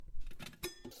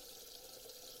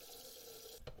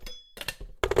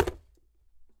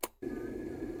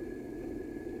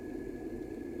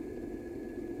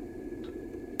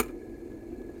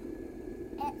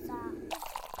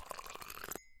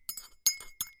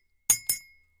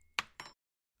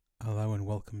Hello and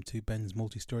welcome to Ben's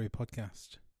Multi-Story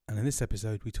Podcast. And in this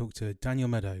episode we talk to Daniel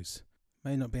Meadows.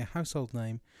 May not be a household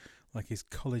name like his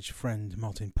college friend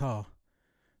Martin Parr,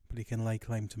 but he can lay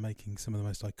claim to making some of the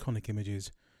most iconic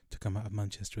images to come out of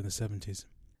Manchester in the 70s.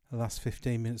 The last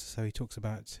 15 minutes or so he talks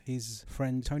about his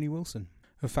friend Tony Wilson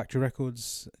of Factory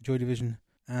Records, Joy Division,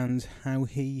 and how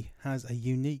he has a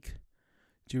unique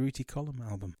Durutti Column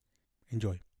album.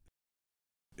 Enjoy.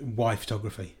 Why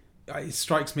photography? It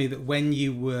strikes me that when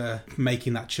you were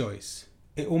making that choice,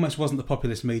 it almost wasn't the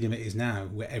populist medium it is now,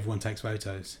 where everyone takes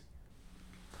photos.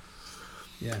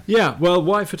 Yeah. Well,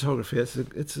 why photography?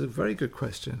 It's a very good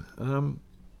question, and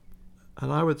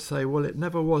I would say, well, it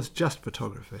never was just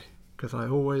photography, because I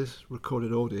always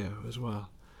recorded audio as well.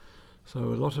 So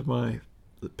a lot of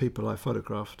the people I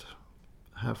photographed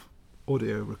have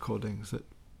audio recordings that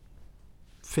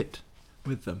fit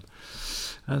with them.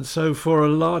 And so for a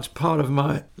large part of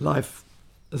my life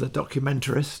as a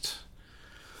documentarist,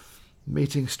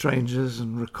 meeting strangers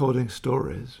and recording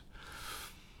stories,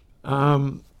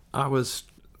 I was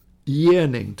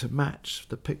yearning to match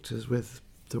the pictures with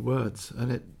the words,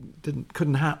 and it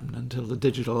couldn't happen until the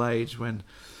digital age, when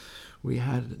we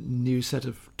had a new set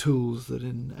of tools that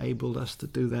enabled us to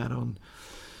do that on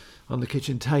the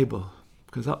kitchen table.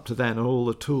 Because up to then, all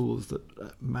the tools that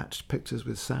matched pictures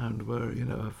with sound were,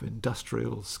 of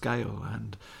industrial scale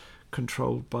and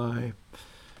controlled by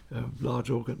large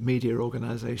media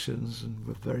organisations, and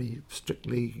were very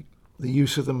strictly. The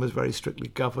use of them was very strictly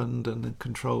governed and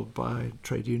controlled by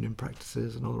trade union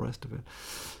practices and all the rest of it.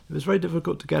 It was very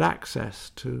difficult to get access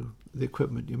to the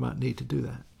equipment you might need to do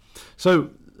that.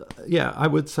 So, yeah, I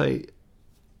would say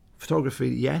photography,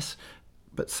 yes,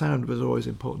 but sound was always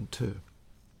important too.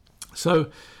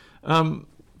 So,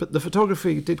 but the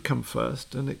photography did come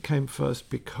first, and it came first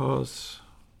because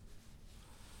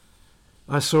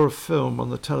I saw a film on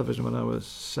the television when I was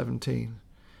 17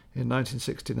 in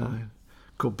 1969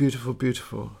 called Beautiful,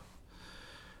 Beautiful,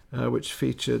 which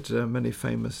featured many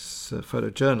famous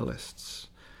photojournalists,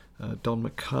 Don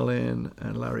McCullin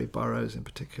and Larry Burrows in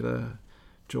particular,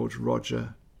 George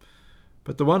Roger.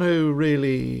 But the one who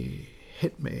really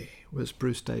hit me was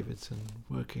Bruce Davidson,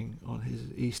 working on his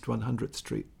East 100th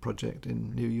Street project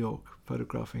in New York,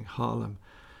 photographing Harlem.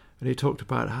 And he talked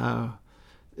about how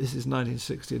this is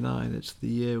 1969, it's the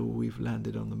year we've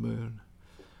landed on the moon,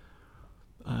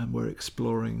 and we're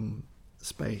exploring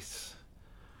space,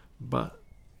 but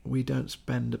we don't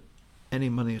spend any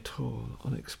money at all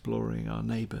on exploring our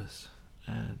neighbours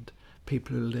and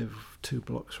people who live 2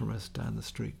 blocks from us down the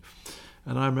street.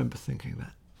 And I remember thinking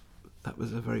that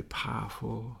was a very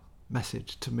powerful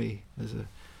message to me as a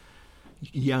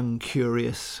young,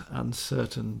 curious,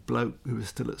 uncertain bloke who was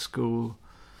still at school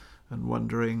and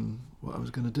wondering what I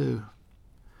was going to do.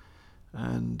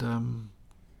 And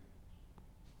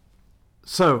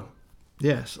so,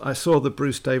 yes, I saw the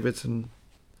Bruce Davidson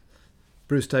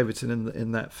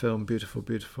in that film, Beautiful,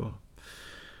 Beautiful.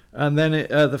 And then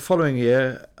the following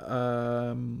year,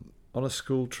 on a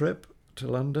school trip to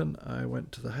London, I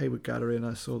went to the Hayward Gallery and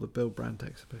I saw the Bill Brandt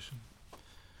exhibition.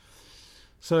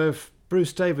 So if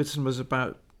Bruce Davidson was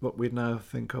about what we now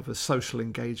think of as social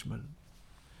engagement,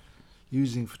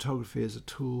 using photography as a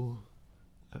tool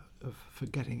for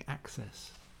getting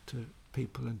access to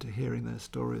people and to hearing their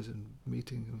stories and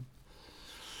meeting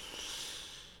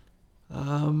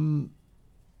them,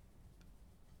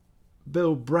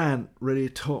 Bill Brandt really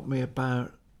taught me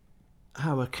about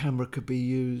how a camera could be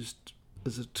used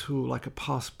as a tool, like a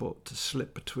passport, to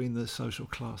slip between the social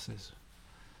classes.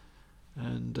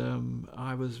 And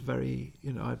I was very,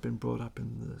 I'd been brought up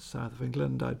in the south of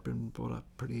England. I'd been brought up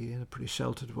in a pretty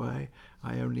sheltered way.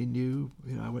 I only knew,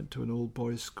 I went to an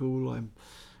all-boys school. I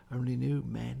only knew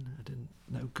men. I didn't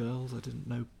know girls.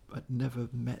 I'd never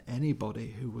met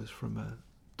anybody who was from a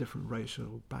different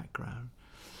racial background.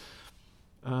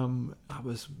 I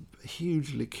was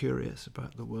hugely curious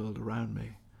about the world around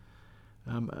me.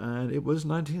 And it was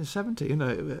 1970.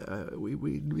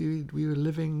 We were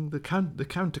living, the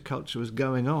counterculture was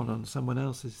going on someone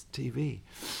else's TV,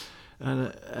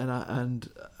 and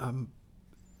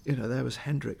there was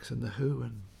Hendrix and the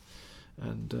Who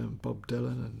and Bob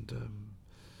Dylan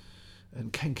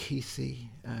and Ken Kesey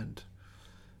and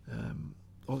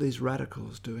all these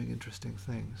radicals doing interesting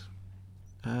things,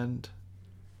 and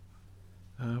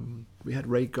we had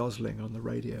Ray Gosling on the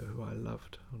radio, who I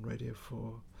loved, on Radio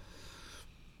 4.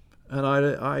 And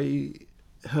I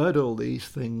heard all these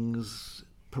things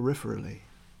peripherally.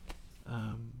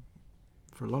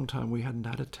 For a long time we hadn't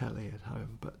had a telly at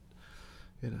home, but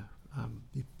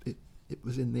it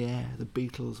was in the air. The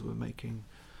Beatles were making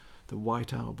the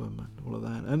White Album and all of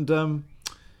that. And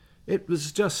it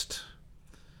was just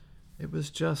It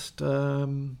was just a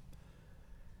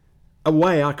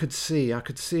way I could see. I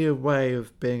could see a way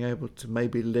of being able to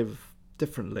maybe live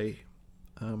differently,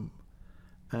 and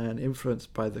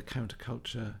influenced by the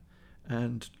counterculture,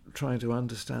 and trying to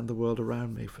understand the world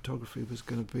around me. Photography was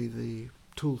going to be the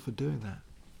tool for doing that.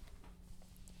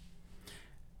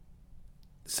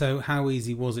 So how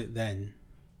easy was it then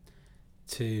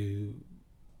to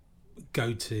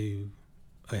go to,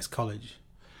 I guess, college?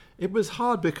 It was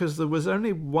hard because there was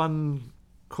only one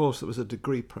course that was a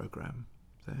degree program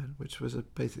then, which was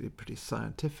basically pretty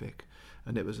scientific,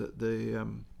 and it was at the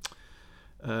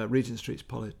Regent Street's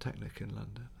Polytechnic in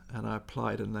London, and I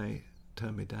applied and they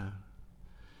turned me down.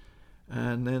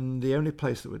 And then the only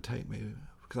place that would take me,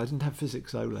 because I didn't have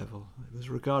physics O-level, it was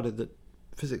regarded that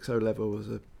physics O-level was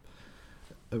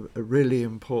a really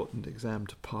important exam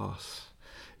to pass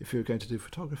if you were going to do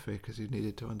photography, because you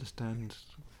needed to understand,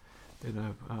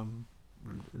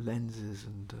 lenses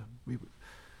and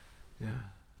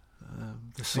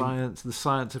the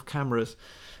science of cameras.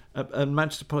 And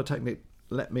Manchester Polytechnic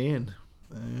let me in,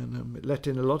 and it let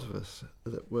in a lot of us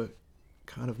that were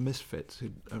kind of misfits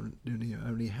who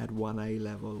only had one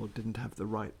A-level or didn't have the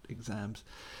right exams,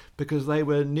 because they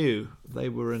were new. They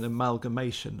were an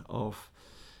amalgamation of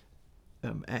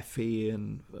FE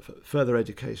and further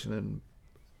education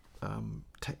and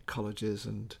tech colleges,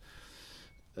 and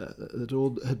that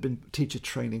all had been teacher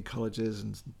training colleges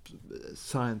and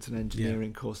science and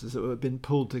engineering courses that had been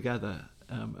pulled together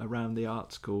around the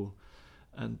art school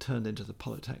and turned into the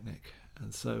Polytechnic.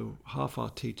 And so half our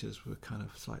teachers were kind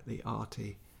of slightly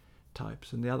arty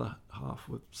types, and the other half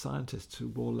were scientists who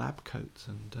wore lab coats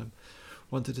and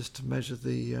wanted us to measure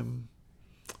the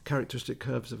characteristic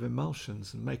curves of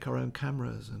emulsions and make our own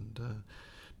cameras, and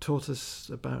taught us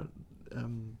about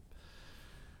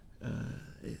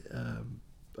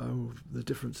the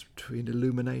difference between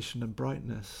illumination and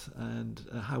brightness, and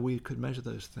how we could measure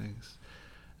those things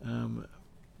in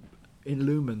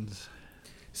lumens.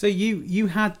 So you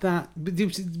had that,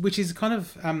 which is kind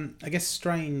of I guess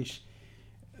strange,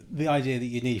 the idea that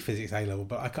you need physics A-level,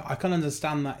 but I can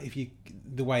understand that if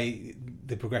the way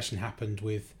the progression happened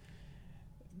with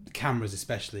cameras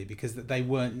especially, because they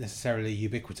weren't necessarily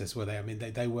ubiquitous, were they? I mean,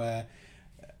 they were.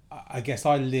 I guess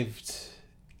I lived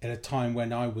at a time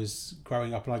when I was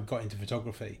growing up and I got into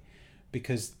photography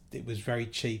because it was very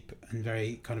cheap and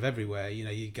very kind of everywhere.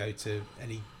 You go to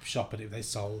any shop and they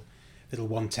sold little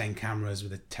 110 cameras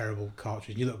with a terrible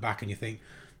cartridge. You look back and you think,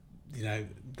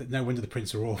 no wonder the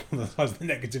prints are awful, the size of the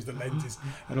negatives, the lenses,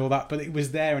 and all that. But it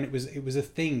was there, and it was a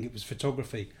thing. It was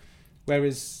photography.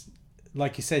 Whereas,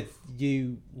 like you said,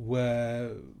 you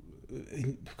were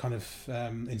kind of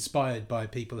inspired by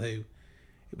people who,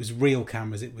 it was real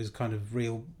cameras. It was kind of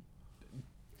real.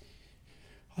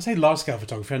 I say large scale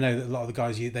photography. I know that a lot of the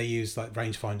guys they use like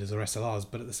rangefinders or SLRs,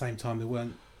 but at the same time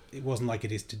it wasn't like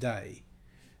it is today.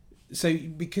 So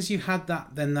because you had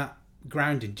that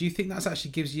grounding, do you think that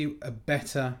actually gives you a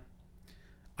better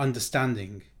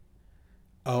understanding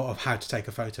of how to take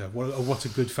a photo, of what a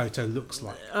good photo looks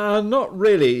like? Not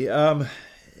really. I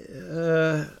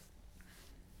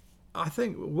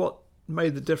think what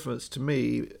made the difference to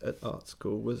me at art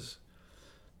school was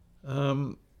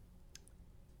the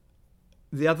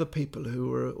other people who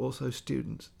were also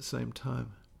students at the same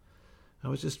time. I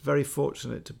was just very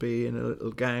fortunate to be in a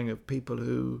little gang of people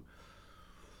who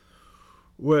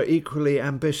were equally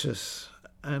ambitious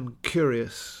and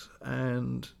curious,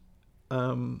 and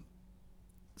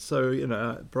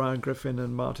so Brian Griffin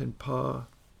and Martin Parr,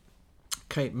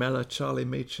 Kate Mellor, Charlie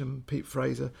Meacham, Pete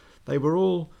Fraser, they were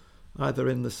all either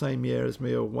in the same year as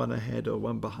me or one ahead or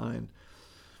one behind.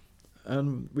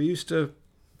 And we used to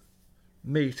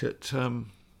meet at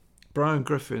Brian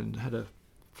Griffin had a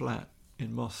flat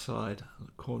in Moss Side, on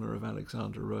the corner of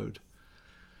Alexandra Road.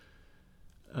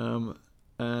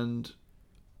 And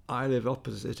I live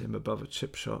opposite him above a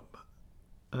chip shop.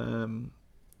 And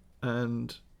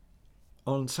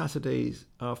on Saturdays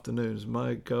afternoons,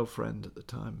 my girlfriend at the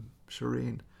time,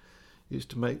 Shireen, used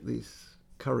to make these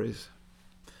curries.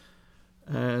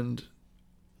 And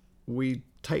we'd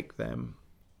take them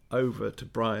over to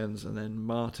Brian's, and then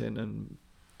Martin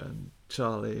and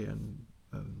Charlie and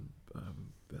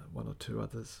one or two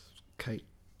others, Kate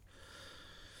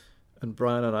and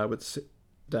Brian and I would sit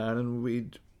down and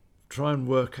we'd try and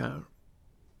work out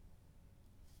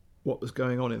what was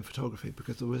going on in photography,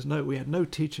 because we had no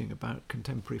teaching about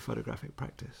contemporary photographic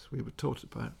practice. We were taught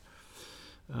about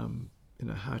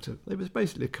how to. It was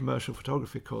basically a commercial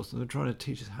photography course, and they were trying to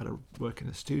teach us how to work in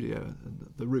a studio.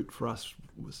 And the route for us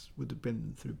would have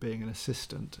been through being an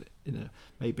assistant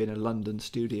maybe in a London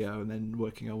studio, and then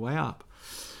working our way up.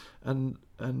 and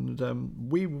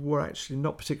we were actually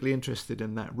not particularly interested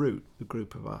in that route. The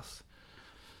group of us,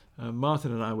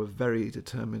 Martin and I, were very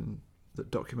determined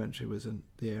that documentary was in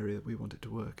the area that we wanted to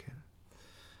work in,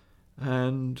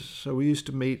 and so we used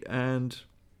to meet and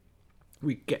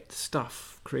we'd get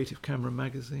stuff, Creative Camera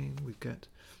magazine, we'd get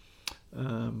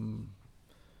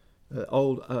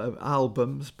old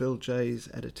albums, Bill Jay's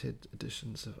edited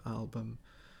editions of album,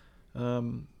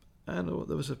 and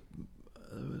there was a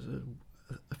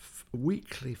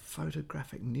weekly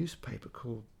photographic newspaper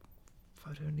called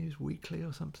Photo News Weekly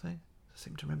or something. I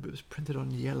seem to remember it was printed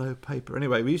on yellow paper.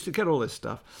 Anyway, we used to get all this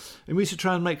stuff, and we used to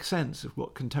try and make sense of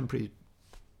what contemporary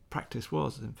practice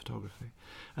was in photography,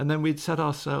 and then we'd set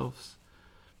ourselves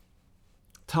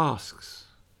tasks,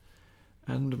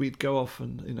 and we'd go off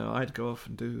and, I'd go off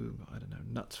and do,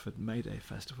 Knutsford May Day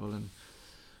Festival, and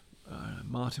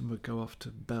Martin would go off to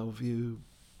Bellevue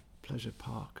Pleasure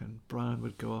Park, and Brian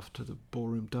would go off to the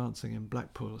ballroom dancing in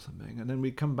Blackpool or something, and then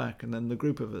we'd come back, and then the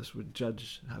group of us would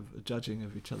have a judging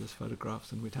of each other's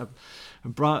photographs, and we'd have,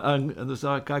 and there's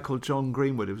a guy called John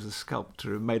Greenwood who was a sculptor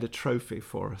who made a trophy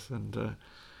for us, and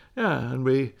and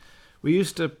we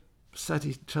used to set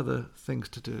each other things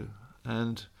to do.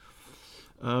 And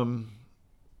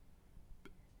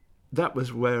that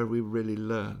was where we really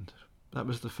learned. That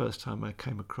was the first time I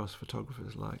came across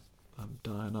photographers like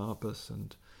Diane Arbus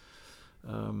and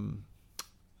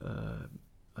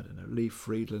Lee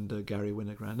Friedlander, Gary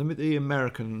Winogrand. I mean, the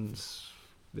Americans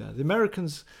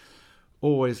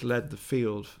always led the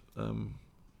field. I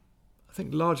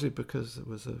think largely because there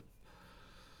was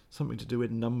something to do with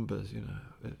numbers.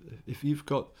 If you've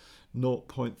got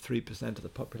 0.3% of the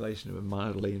population who are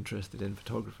mildly interested in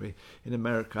photography in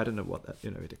America, I don't know what that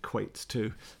it equates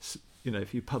to.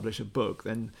 If you publish a book,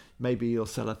 then maybe you'll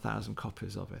sell 1,000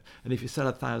 copies of it, and if you sell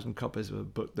 1,000 copies of a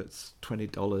book that's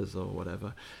 $20 or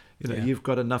whatever, you've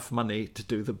got enough money to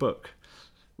do the book.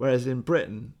 Whereas in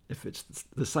Britain, if it's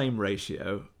the same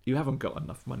ratio, you haven't got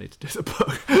enough money to do the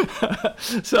book.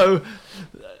 So,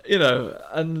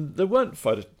 and there weren't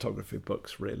photography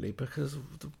books really, because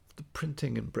the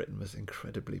printing in Britain was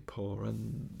incredibly poor,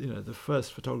 and the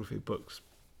first photography books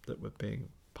that were being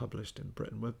published in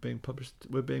Britain were being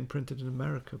printed in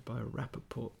America by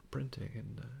Rappaport Printing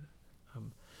in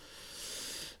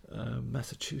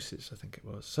Massachusetts, I think it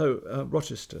was. So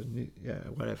Rochester,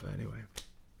 wherever anyway.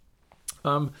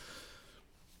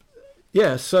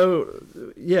 So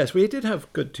yes, we did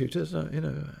have good tutors.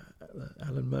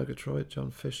 Alan Murgatroyd,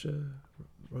 John Fisher,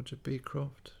 Roger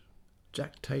Beecroft,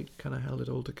 Jack Tate kind of held it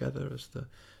all together as the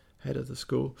head of the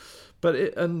school, but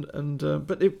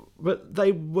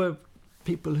they were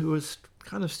people who were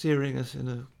kind of steering us in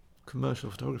a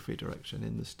commercial photography direction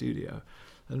in the studio,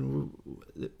 and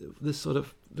this sort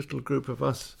of little group of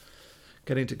us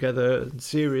getting together and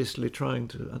seriously trying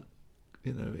to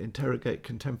interrogate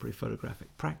contemporary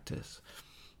photographic practice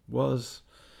was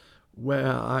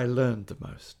where I learned the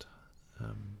most,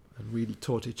 and we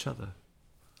taught each other.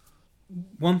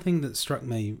 One thing that struck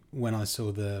me when I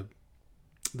saw the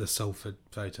Salford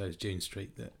photos, June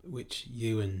Street, which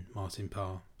you and Martin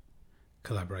Parr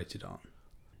collaborated on,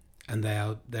 and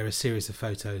they're a series of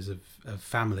photos of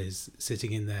families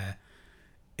sitting in their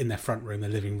front room, their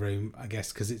living room, I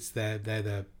guess, because they're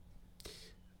the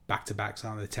back to backs,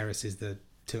 aren't they? The terraces, the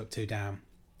 2 up, 2 down.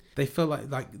 They felt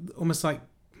like almost like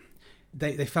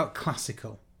they felt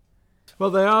classical. Well,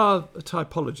 they are a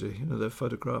typology. They're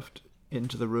photographed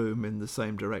into the room in the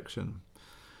same direction,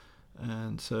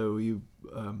 and so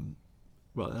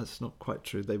well, that's not quite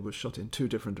true. They were shot in 2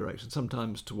 different directions,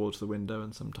 sometimes towards the window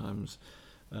and sometimes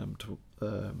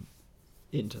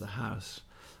into the house,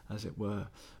 as it were.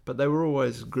 But they were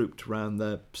always grouped around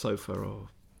their sofa or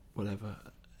whatever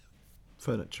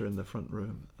furniture in the front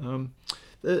room.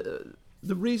 The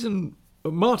reason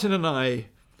Martin and I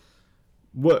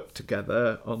worked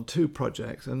together on 2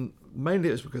 projects, and mainly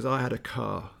it was because I had a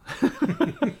car.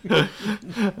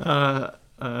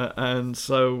 And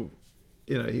so,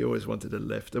 he always wanted a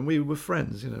lift, and we were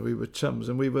friends, we were chums,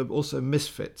 and we were also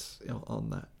misfits on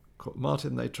that.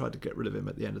 Martin, they tried to get rid of him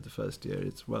at the end of the first year.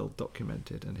 It's well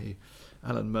documented, and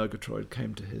Alan Murgatroyd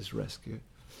came to his rescue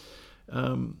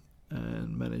and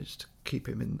managed to keep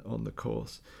him on the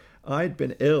course. I'd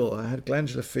been ill. I had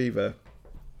glandular fever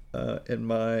in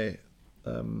my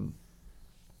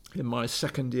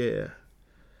second year,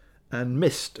 and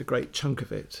missed a great chunk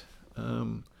of it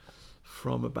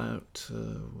from about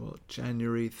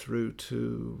January through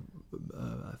to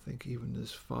I think even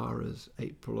as far as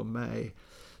April or May.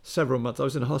 Several months. I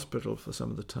was in hospital for some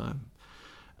of the time,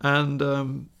 and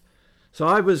so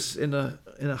I was in a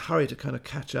hurry to kind of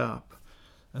catch up.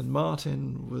 And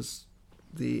Martin was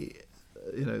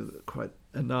quite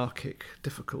anarchic,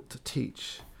 difficult to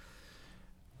teach.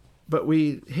 But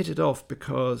we hit it off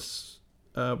because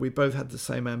we both had the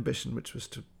same ambition, which was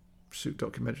to shoot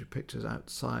documentary pictures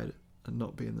outside and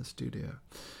not be in the studio.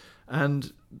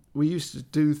 And we used to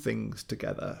do things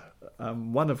together,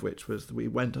 one of which was that we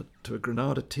went to a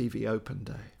Granada TV open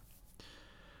day.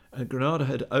 And Granada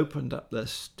had opened up their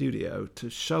studio to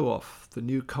show off the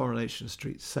new Coronation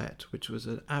Street set, which was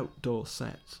an outdoor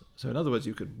set. So in other words,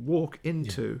 you could walk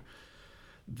into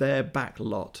their back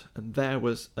lot and there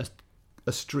was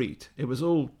a street. It was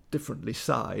all differently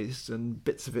sized and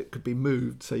bits of it could be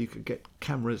moved so you could get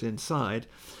cameras inside.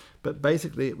 But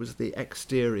basically it was the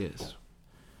exteriors.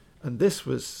 And this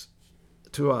was,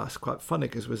 to us, quite funny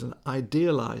because it was an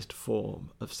idealised form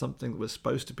of something that was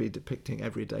supposed to be depicting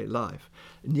everyday life.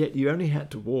 And yet you only had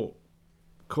to walk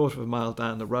a quarter of a mile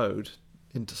down the road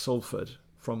into Salford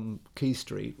from Quay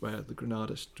Street, where the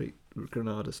Granada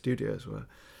studios were.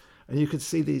 And you could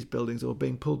see these buildings all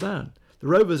being pulled down. The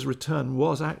Rovers Return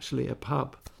was actually a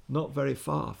pub not very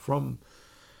far from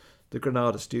the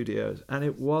Granada studios, and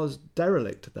it was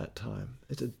derelict at that time.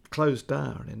 It had closed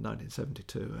down in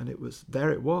 1972, and it was,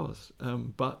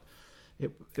 but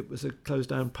it was a closed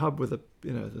down pub with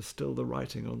there's still the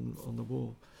writing on the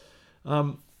wall.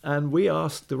 And we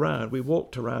asked around, we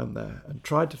walked around there and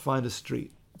tried to find a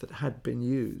street that had been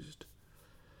used,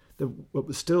 that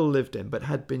was still lived in, but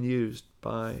had been used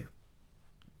by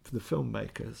the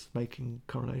filmmakers making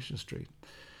Coronation Street.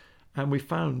 And we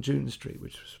found June Street,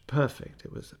 which was perfect.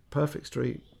 It was a perfect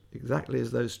street, exactly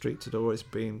as those streets had always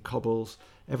been, cobbles.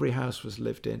 Every house was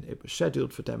lived in. It was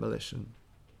scheduled for demolition.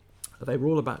 They were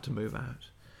all about to move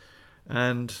out.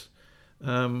 And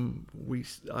I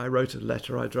wrote a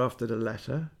letter. I drafted a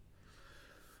letter.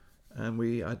 And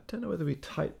I don't know whether we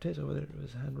typed it or whether it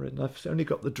was handwritten. I've only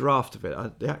got the draft of it.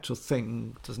 The actual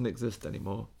thing doesn't exist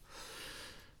anymore.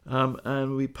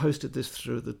 And we posted this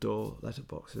through the door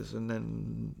letterboxes, and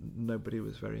then nobody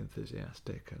was very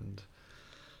enthusiastic. And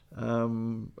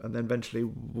then eventually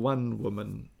one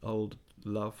woman, old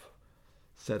love,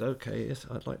 said, "Okay, yes,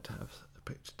 I'd like to have a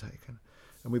picture taken."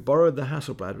 And we borrowed the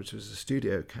Hasselblad, which was a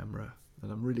studio camera,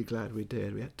 and I'm really glad we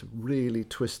did. We had to really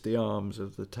twist the arms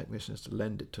of the technicians to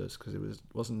lend it to us because it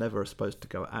wasn't never supposed to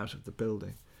go out of the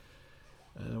building.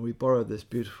 And we borrowed this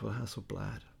beautiful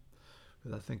Hasselblad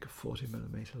with, I think, a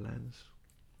 40mm lens.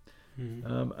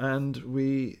 Mm-hmm. And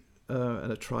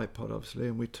a tripod, obviously,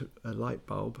 and we took a light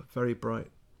bulb, very bright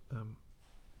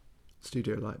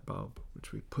studio light bulb,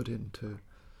 which we put into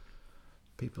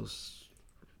people's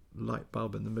light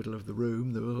bulb in the middle of the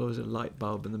room. There was always a light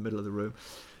bulb in the middle of the room.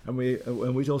 And we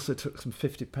also took some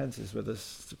 50 pences with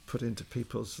us to put into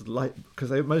people's light,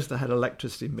 because they mostly had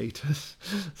electricity meters,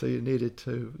 so you needed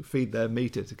to feed their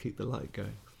meter to keep the light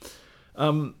going.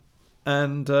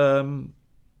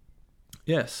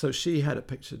 Yes, so she had a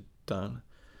picture done,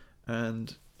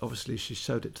 and obviously she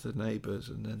showed it to the neighbours,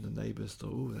 and then the neighbours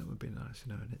thought, "Oh, that would be nice,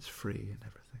 and it's free and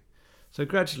everything." So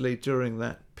gradually during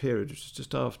that period, which was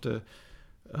just after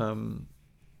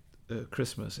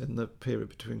Christmas, in the period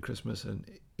between Christmas and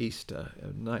Easter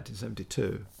in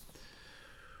 1972.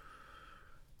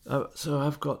 So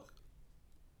I've got,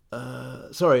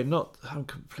 I'm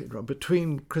completely wrong.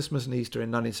 Between Christmas and Easter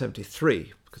in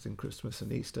 1973, because in Christmas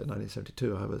and Easter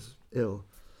 1972 I was ill.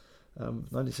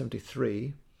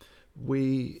 1973,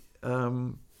 we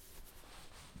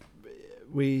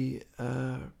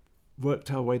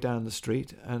worked our way down the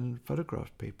street and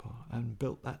photographed people and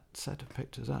built that set of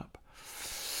pictures up.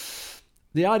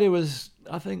 The idea was,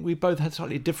 I think we both had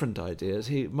slightly different ideas.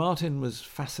 Martin was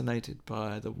fascinated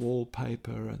by the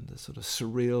wallpaper and the sort of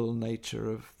surreal nature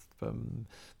of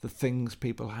the things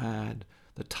people had,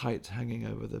 the tights hanging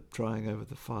drying over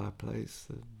the fireplace,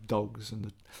 the dogs,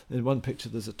 and in one picture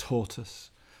there's a tortoise.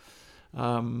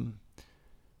 I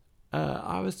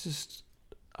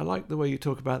like the way you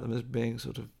talk about them as being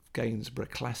sort of Gainsborough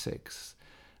classics.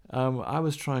 I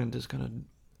was trying to kind of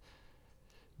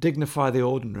dignify the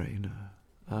ordinary,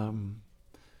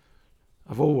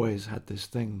 I've always had this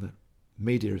thing that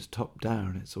media is top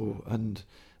down, and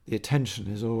the attention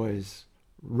is always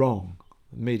wrong.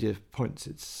 The media points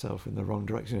itself in the wrong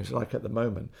direction. It's like at the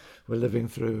moment we're living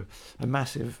through a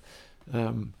massive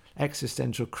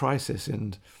existential crisis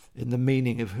in the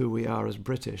meaning of who we are as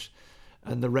British,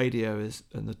 and the radio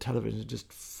and the television is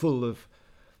just full of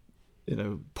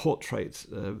portraits,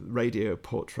 radio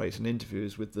portraits and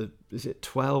interviews with is it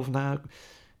 12 now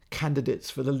candidates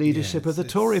for the leadership of the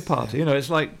Tory party. Yeah. It's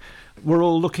like we're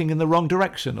all looking in the wrong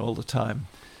direction all the time,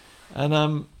 and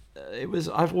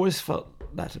I've always felt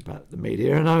that about the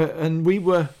media, and we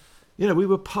were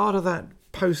part of that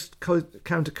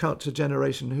post-counterculture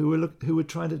generation who were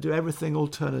trying to do everything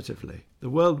alternatively. The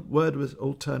word was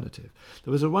alternative.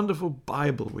 There was a wonderful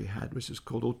Bible we had, which was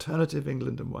called Alternative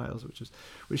England and Wales,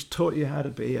 which taught you how to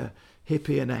be a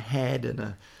hippie and a head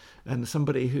and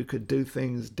somebody who could do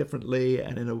things differently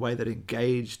and in a way that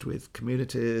engaged with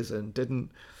communities and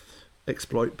didn't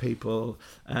exploit people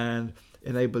and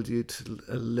enabled you to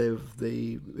live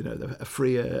a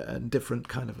freer and different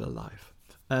kind of a life.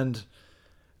 And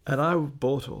I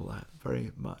bought all that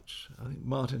very much. I think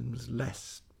Martin was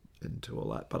less into all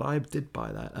that, but I did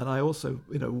buy that. And I also,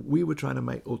 we were trying to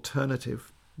make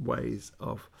alternative ways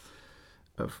of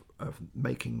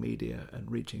making media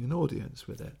and reaching an audience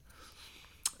with it.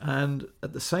 And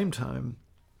at the same time,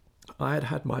 I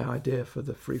had my idea for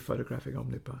the Free Photographic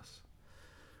Omnibus,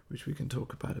 which we can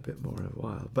talk about a bit more in a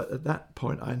while. But at that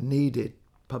point, I needed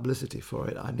publicity for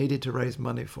it. I needed to raise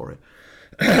money for it.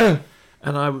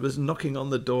 And I was knocking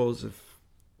on the doors of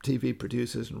TV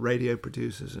producers and radio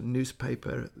producers and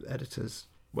newspaper editors,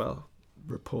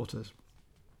 reporters,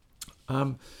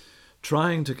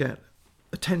 trying to get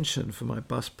attention for my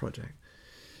bus project.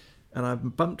 And I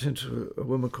bumped into a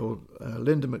woman called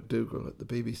Linda McDougall at the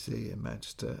BBC in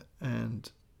Manchester, and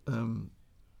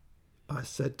I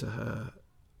said to her,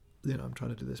 I'm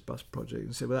trying to do this bus project. And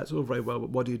she said, well, that's all very well, but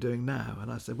what are you doing now?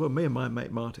 And I said, well, me and my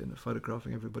mate Martin are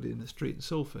photographing everybody in the street in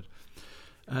Salford.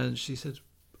 And she said,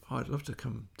 I'd love to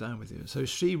come down with you. So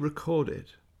she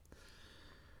recorded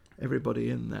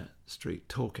everybody in that street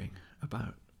talking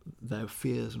about their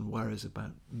fears and worries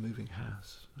about moving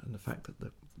house and the fact that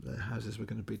the houses were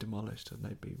going to be demolished and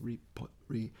they'd be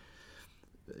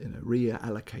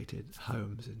reallocated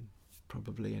homes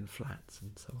probably in flats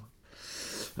and so on.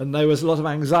 And there was a lot of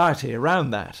anxiety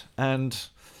around that. And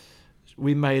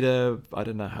we made I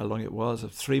don't know how long it was, a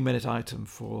 3-minute item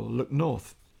for Look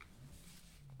North.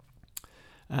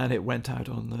 And it went out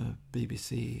on the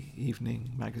BBC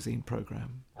evening magazine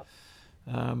programme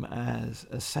as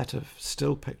a set of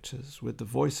still pictures with the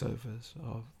voiceovers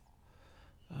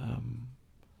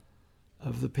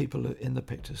of the people in the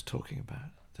pictures talking about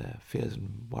their fears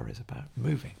and worries about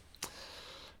moving.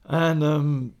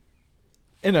 And,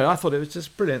 I thought it was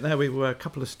just brilliant. There we were, a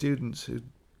couple of students who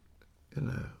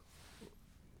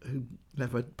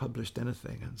never published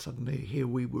anything, and suddenly here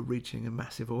we were reaching a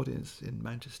massive audience in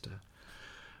Manchester.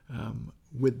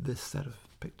 With this set of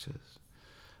pictures.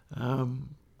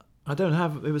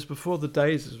 It was before the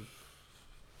days of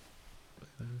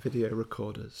video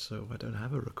recorders, so I don't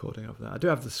have a recording of that. I do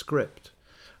have the script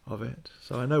of it,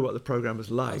 so I know what the programme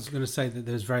was like. I was going to say that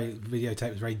videotape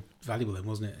was very valuable then,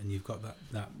 wasn't it? And you've got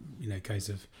that case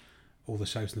of all the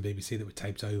shows from the BBC that were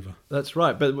taped over. That's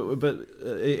right, but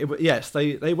yes,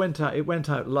 they went out. It went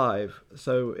out live,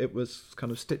 so it was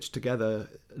kind of stitched together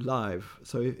live.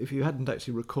 So if you hadn't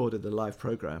actually recorded the live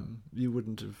program, you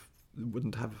wouldn't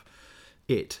have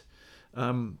it.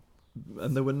 And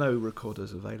there were no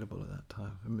recorders available at that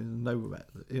time. I mean,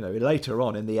 later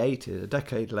on in the 80s, a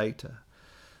decade later,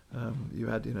 you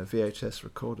had VHS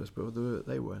recorders, but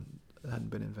they hadn't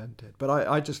been invented. But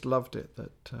I just loved it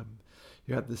that.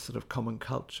 You had this sort of common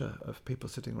culture of people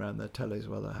sitting around their tellies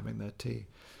while they're having their tea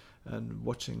and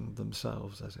watching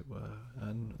themselves, as it were,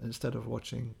 and instead of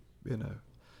watching,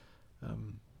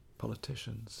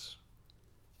 politicians.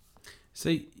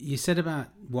 So you said about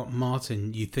what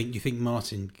Martin, you think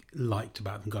Martin liked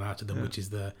about them, got out of them, which is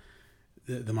the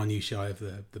minutiae of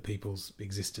the people's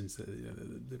existence,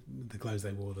 the clothes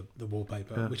they wore, the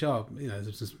wallpaper, which are,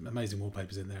 there's some amazing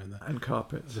wallpapers in there, and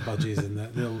carpets, the budgies, and the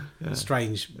little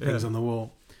strange things on the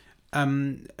wall.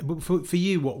 But for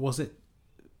you, what was it?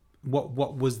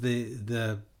 What was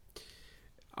the?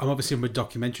 I'm obviously from a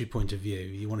documentary point of view.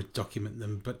 You want to document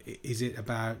them, but is it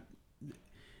about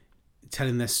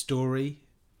telling their story?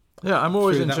 Yeah, I'm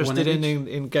always interested in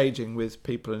engaging with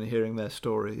people and hearing their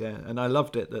story. Yeah, and I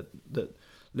loved it that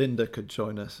Linda could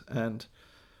join us and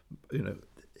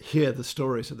hear the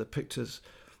story. So the pictures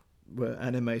were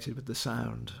animated with the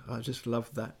sound. I just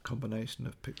loved that combination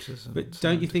of pictures. But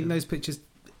don't you think those pictures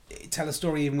tell a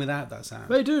story even without that sound?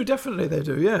 They do, definitely they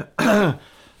do. Yeah,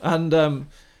 and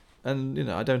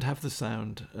I don't have the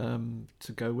sound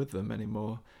to go with them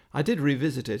anymore. I did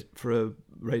revisit it for a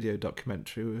radio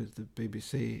documentary with the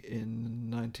BBC in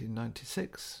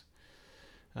 1996,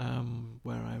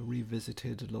 where I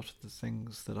revisited a lot of the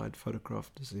things that I'd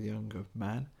photographed as a younger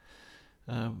man.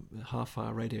 A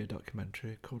half-hour radio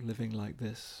documentary called Living Like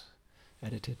This,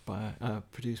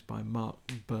 produced by Mark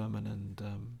Berman and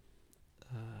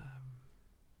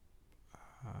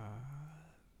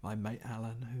my mate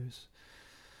Alan, who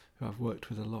I've worked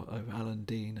with a lot over, Alan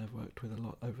Dean, I've worked with a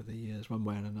lot over the years, one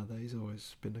way and another. He's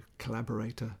always been a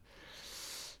collaborator.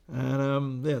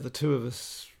 And the two of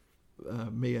us,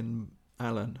 me and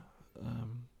Alan,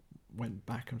 went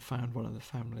back and found one of the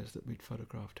families that we'd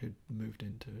photographed who'd moved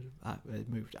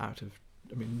out of.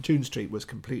 I mean, June Street was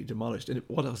completely demolished, and it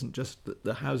wasn't just that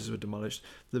the houses were demolished.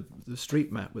 The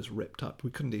street map was ripped up.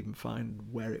 We couldn't even find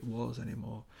where it was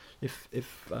anymore. If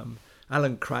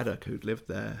Alan Craddock, who'd lived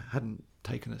there, hadn't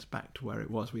taken us back to where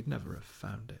it was, we'd never have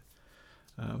found it.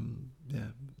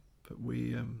 But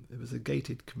it was a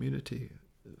gated community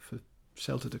for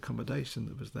sheltered accommodation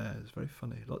that was there. It's very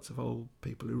funny. Lots of old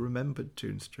people who remembered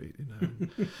June Street,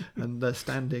 and they're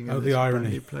standing in this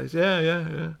irony place.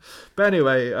 Yeah. But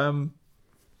anyway,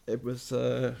 it was.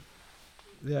 I've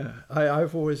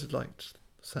always liked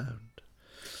sound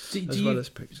well as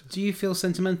pictures. Do you feel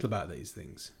sentimental about these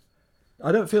things?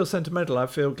 I don't feel sentimental. I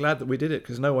feel glad that we did it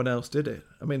because no one else did it.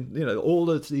 I mean, all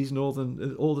the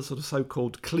sort of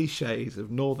so-called cliches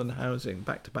of northern housing,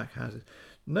 back-to-back houses.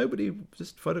 Nobody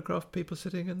just photographed people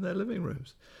sitting in their living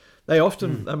rooms. They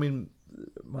often, I mean,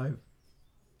 my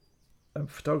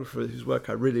photographer whose work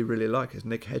I really, really like is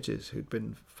Nick Hedges, who'd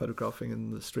been photographing in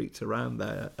the streets around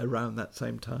that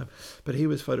same time. But he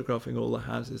was photographing all the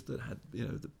houses that had,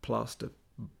 the plaster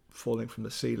falling from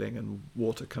the ceiling and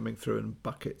water coming through in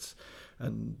buckets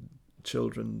and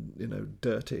children,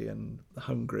 dirty and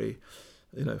hungry,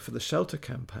 for the shelter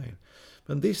campaign.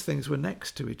 And these things were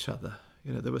next to each other.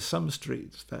 There were some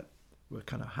streets that were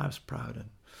kind of house proud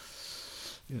and,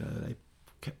 they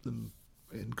kept them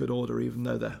in good order, even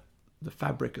though the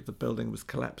fabric of the building was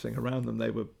collapsing around them. They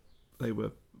were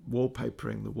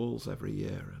wallpapering the walls every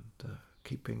year and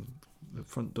keeping the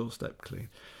front doorstep clean.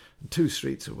 And 2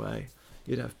 streets away,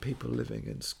 you'd have people living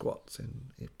in squats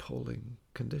in appalling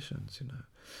conditions,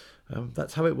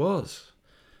 That's how it was.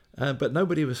 But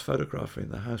nobody was photographing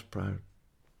the house proud,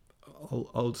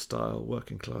 old style,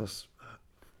 working class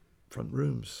front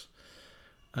rooms.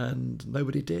 And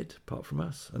nobody did, apart from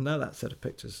us. And now that set of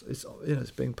pictures, it's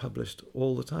being published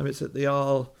all the time. It's at the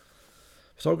Arles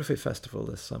Photography Festival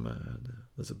this summer. And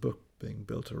there's a book being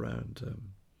built around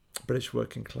British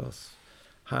working class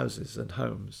houses and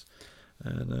homes,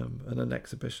 and an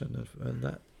exhibition and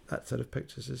that set of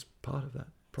pictures is part of that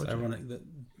project. It's ironic that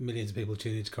millions of people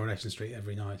tune into Coronation Street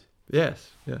every night.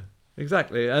 Yes, yeah,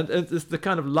 exactly. And it's the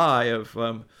kind of lie of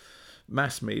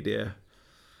mass media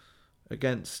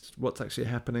against what's actually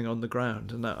happening on the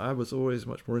ground. And I was always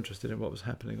much more interested in what was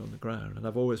happening on the ground. And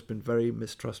I've always been very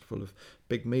mistrustful of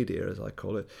big media, as I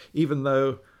call it, even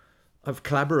though I've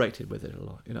collaborated with it a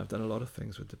lot. I've done a lot of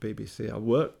things with the BBC. I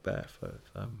worked there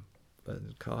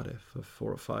in Cardiff for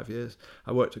 4 or 5 years.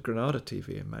 I worked at Granada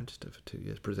TV in Manchester for 2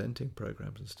 years, presenting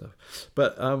programs and stuff,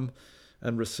 but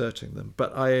and researching them.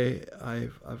 But I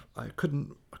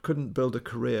couldn't build a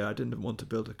career. I didn't want to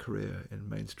build a career in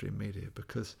mainstream media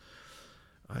because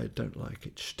I don't like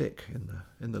its shtick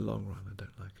in the long run. I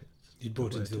don't like it. You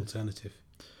bought into the alternative.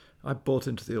 I bought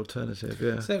into the alternative.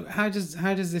 Yeah. So how does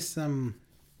this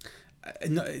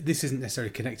this isn't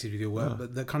necessarily connected with your work,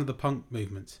 but the kind of the punk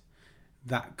movement,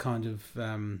 that kind of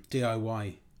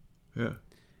DIY. Yeah.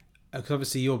 Because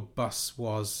obviously your bus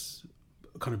was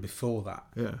kind of before that.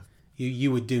 Yeah.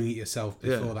 You were doing it yourself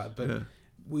before that, but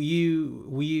were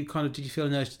you kind of, did you feel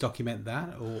an urge to document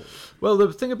that, or? Well,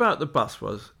 the thing about the bus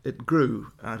was it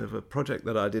grew out of a project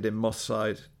that I did in Moss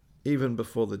Side, even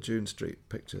before the June Street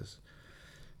pictures.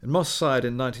 And Moss Side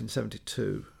in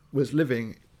 1972 was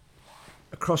living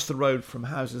across the road from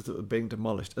houses that were being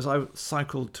demolished. As I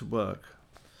cycled to work,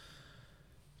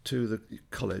 to the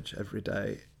college every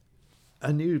day,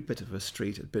 a new bit of a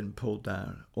street had been pulled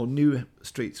down, or new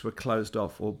streets were closed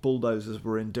off, or bulldozers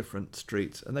were in different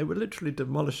streets, and they were literally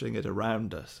demolishing it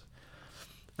around us.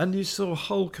 And you saw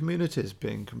whole communities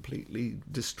being completely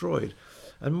destroyed.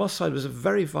 And Moss Side was a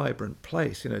very vibrant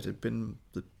place. It had been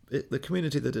the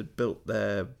community that had built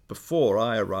there before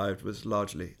I arrived was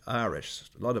largely Irish.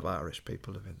 A lot of Irish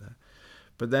people live in there.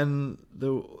 But then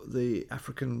the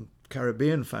African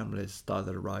Caribbean families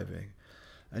started arriving,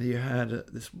 and you had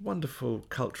this wonderful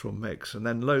cultural mix, and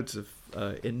then loads of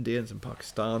Indians and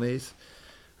Pakistanis.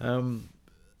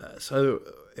 So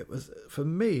it was, for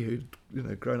me, who'd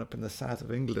grown up in the south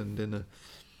of England in a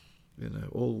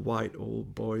all white, all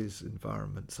boys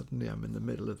environment, suddenly I'm in the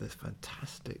middle of this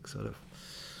fantastic sort of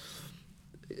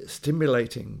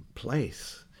stimulating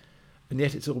place, and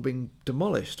yet it's all being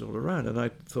demolished all around. And I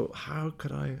thought, how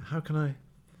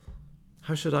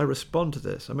should I respond to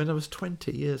this? I mean, I was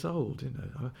 20 years old,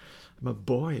 I'm a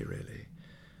boy, really.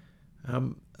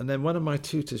 And then one of my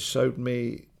tutors showed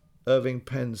me Irving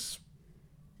Penn's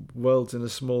Worlds in a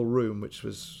Small Room, which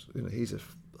was, he's a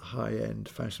high-end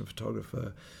fashion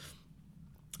photographer,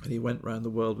 and he went around the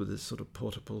world with this sort of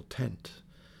portable tent.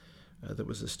 there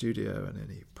was a studio, and then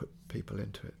he put people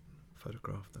into it,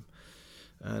 photographed them,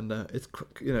 and it's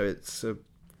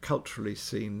culturally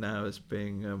seen now as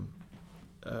being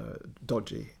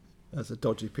dodgy, as a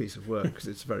dodgy piece of work, because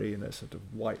it's very sort of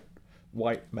white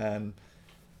man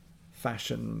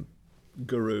fashion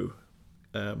guru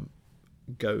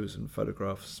goes and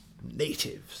photographs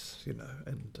natives,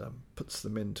 and puts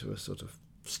them into a sort of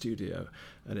studio,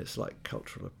 and it's like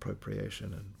cultural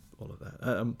appropriation and all of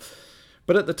that.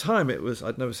 But at the time,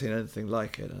 I'd never seen anything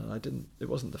like it, and it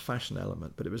wasn't the fashion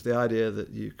element, but it was the idea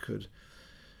that you could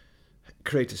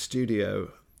create a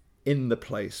studio in the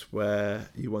place where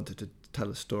you wanted to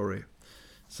tell a story.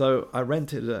 So I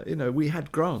rented, we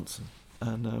had grants,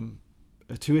 and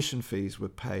tuition fees were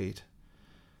paid.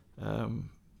 So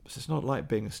it's not like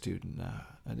being a student now.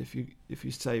 And if you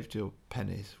saved your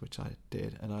pennies, which I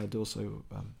did, and I'd also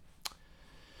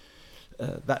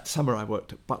that summer I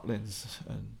worked at Butlins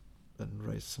and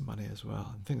raised some money as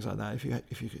well, and things like that. If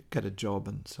you could get a job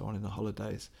and so on in the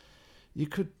holidays, you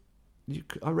could.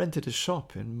 I rented a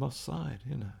shop in Moss Side.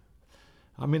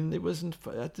 I mean, it wasn't.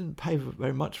 I didn't pay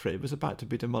very much for it. It was about to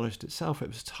be demolished itself. It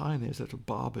was tiny. It was a little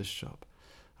barber's shop.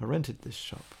 I rented this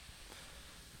shop,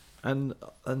 and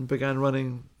began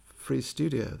running free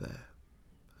studio there.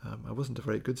 I wasn't a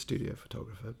very good studio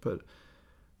photographer, but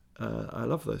I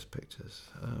love those pictures.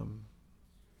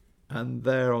 And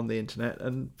they're on the internet,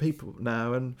 and people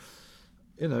now, and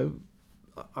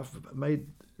I've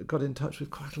got in touch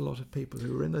with quite a lot of people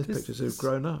who were in those pictures who've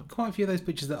grown up. Quite a few of those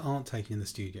pictures that aren't taken in the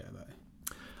studio, though.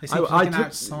 They seem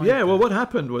outside. Yeah, well, what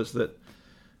happened was that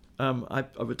I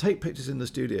would take pictures in the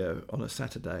studio on a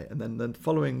Saturday, and then the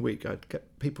following week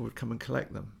people would come and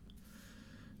collect them.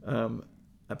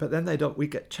 But then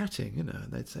we'd get chatting, and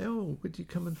they'd say, "Oh, would you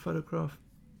come and photograph,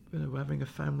 we're having a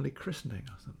family christening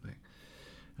or something,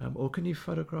 or can you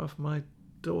photograph my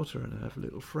daughter and have a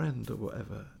little friend or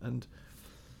whatever?" And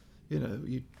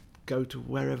you'd go to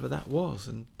wherever that was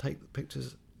and take the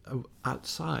pictures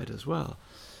outside as well.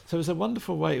 So it was a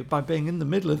wonderful way. By being in the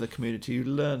middle of the community, you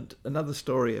learned another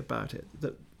story about it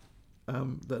that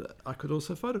I could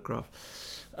also photograph,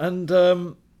 and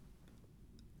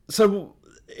so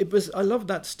it was. I loved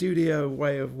that studio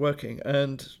way of working,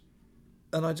 and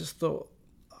I just thought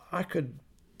I could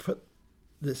put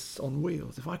this on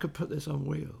wheels. If I could put this on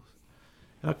wheels,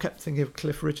 and I kept thinking of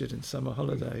Cliff Richard in Summer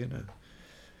Holiday,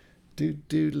 do,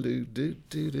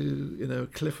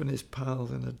 Cliff and his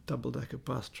pals in a double-decker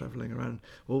bus travelling around,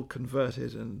 all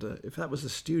converted, and if that was a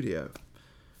studio,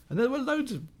 and there were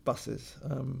loads of buses,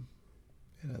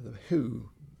 the Who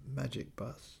Magic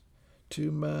Bus,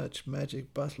 Too Much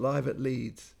Magic Bus, live at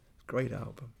Leeds, great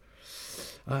album.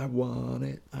 I want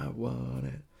it.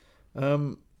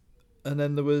 And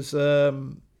then there was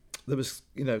Ken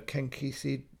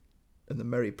Kesey and the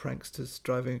Merry Pranksters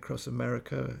driving across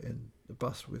America in the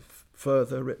bus with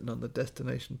 "Further" written on the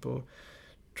destination board,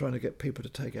 trying to get people to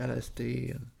take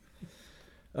LSD,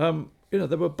 and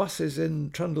there were buses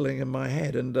trundling in my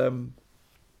head, and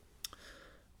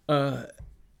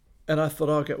I thought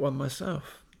I'll get one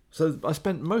myself. So I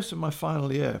spent most of my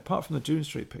final year, apart from the June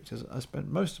Street pictures, I spent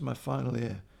most of my final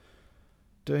year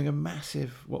doing a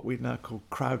massive, what we now call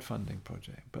crowdfunding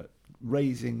project, but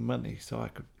raising money so I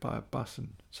could buy a bus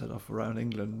and set off around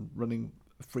England running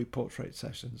free portrait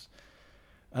sessions,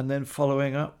 and then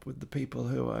following up with the people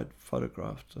who I'd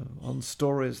photographed on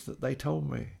stories that they told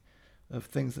me of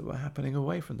things that were happening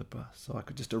away from the bus. So I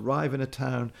could just arrive in a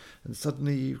town and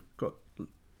suddenly you've got,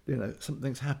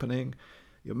 something's happening,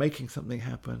 you're making something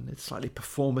happen, it's slightly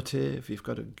performative, you've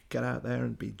got to get out there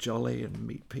and be jolly and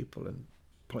meet people and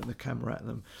point the camera at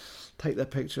them, take their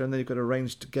picture, and then you've got to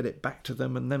arrange to get it back to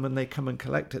them, and then when they come and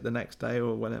collect it the next day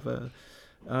or whenever,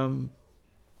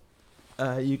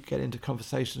 you get into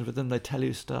conversations with them, they tell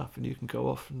you stuff, and you can go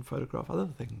off and photograph other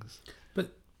things.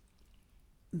 But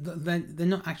they're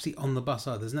not actually on the bus,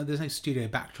 are there? There's no studio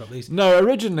backdrop. No,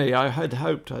 originally I had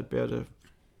hoped I'd be able to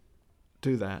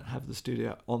do that, have the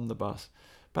studio on the bus.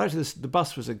 But actually the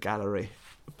bus was a gallery,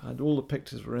 and all the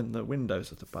pictures were in the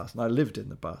windows of the bus, and I lived in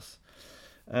the bus.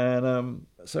 And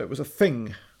so it was a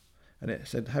thing, and it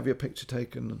said, "Have your picture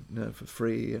taken, for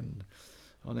free," and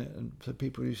on it. And so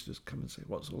people used to just come and say,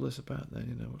 "What's all this about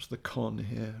then? What's the con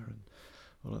here?" and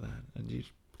all of that. And you'd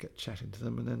get chatting to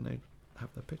them, and then they'd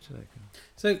have their picture taken.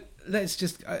 So let's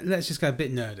just go a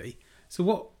bit nerdy.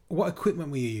 So what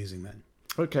equipment were you using then?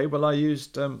 Okay, well, I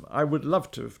used. I would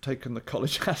love to have taken the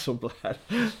College Hasselblad,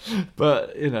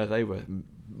 but they were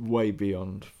way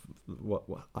beyond what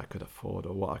I could afford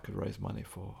or what I could raise money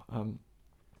for.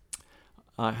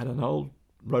 I had an old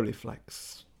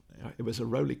Rolleiflex It was a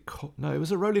it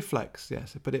was a Rolleiflex,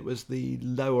 yes, but it was the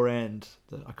lower end.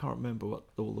 I can't remember what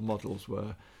all the models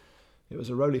were. It was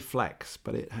a Rolleiflex,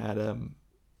 but it had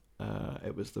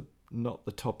it was not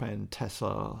the top end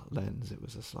Tessar lens. It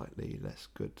was a slightly less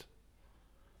good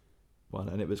one,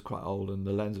 and it was quite old, and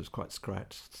the lens was quite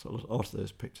scratched. So a lot of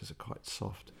those pictures are quite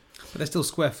soft. But they're still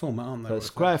square format, aren't they? They're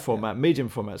square format, medium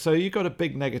format. So you got a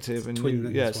big negative, and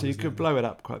so you could blow it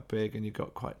up quite big, and you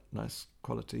got quite nice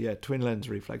quality. Yeah, twin lens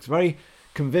reflex, very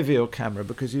convivial camera,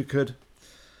 because you could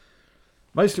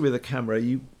mostly with a camera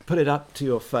you put it up to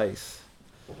your face,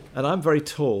 and I'm very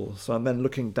tall, so I'm then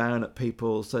looking down at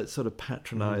people, so it's sort of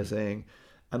patronising,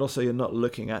 and also you're not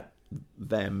looking at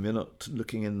them, you're not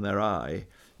looking in their eye,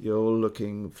 you're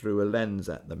looking through a lens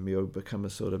at them. You become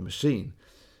a sort of machine.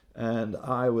 And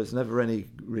I was never any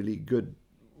really good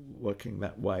working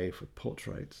that way for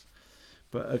portraits.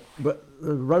 But the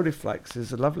Rolleiflex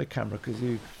is a lovely camera because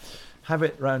you have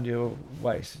it round your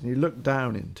waist and you look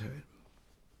down into it.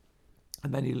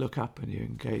 And then you look up and you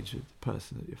engage with the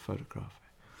person that you're photographing.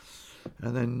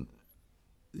 And then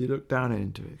you look down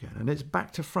into it again. And it's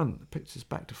back to front. The picture's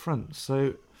back to front.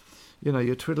 So,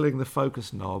 you're twiddling the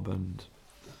focus knob, and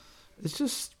it's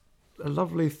just a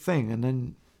lovely thing. And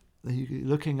then you're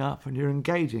looking up and you're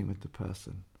engaging with the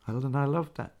person. And I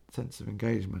loved that sense of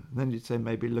engagement. And then you'd say,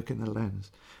 maybe look in the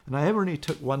lens. And I only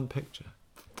took one picture.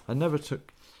 I never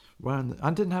took one.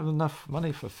 I didn't have enough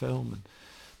money for film and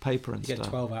paper and stuff. You get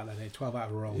 12 out there, 12 out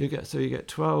of a roll. You get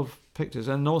 12 pictures.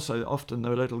 And also often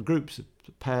there were little groups of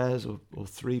pairs or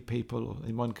 3 people, or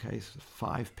in one case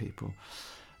 5 people.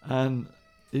 And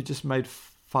you just made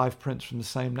 5 prints from the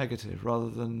same negative rather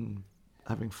than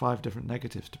having 5 different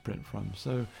negatives to print from.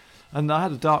 So, and I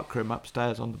had a darkroom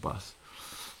upstairs on the bus,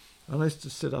 and I used to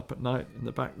sit up at night in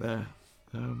the back there,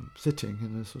 sitting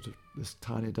in a sort of this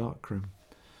tiny darkroom,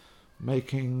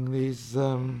 making these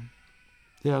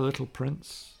little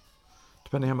prints,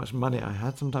 depending how much money I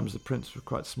had. Sometimes the prints were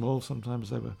quite small, sometimes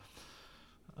they were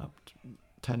up to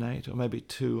 10/8 or maybe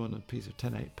 2 on a piece of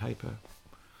 10/8 paper.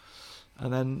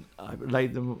 And then I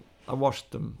laid them, I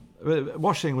washed them.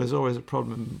 Washing was always a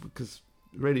problem because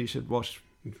really you should wash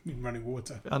in running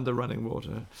water. Under running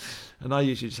water. And I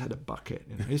usually just had a bucket.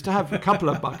 I used to have a couple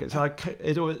of buckets.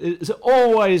 It's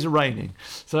always raining.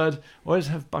 So I'd always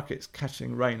have buckets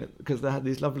catching rain because they had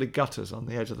these lovely gutters on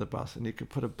the edge of the bus, and you could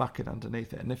put a bucket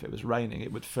underneath it, and if it was raining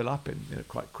it would fill up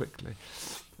quite quickly.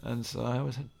 And so I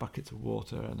always had buckets of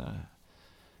water, and I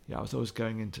was always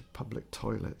going into public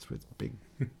toilets with big,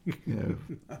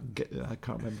 I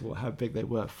can't remember how big they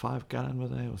were, 5 gallon were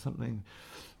they or something,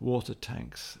 water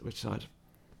tanks, which I'd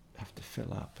have to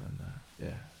fill up,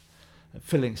 and at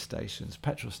filling stations,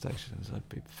 petrol stations, I'd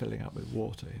be filling up with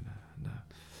water,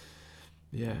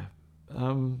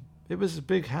 it was a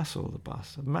big hassle, the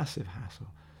bus, a massive hassle,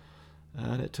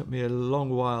 and it took me a long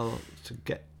while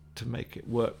to make it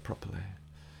work properly.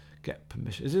 Get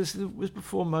permission. It was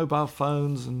before mobile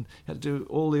phones, and you had to do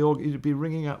all the you'd be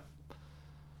ringing up.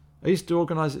 I used to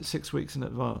organise it 6 weeks in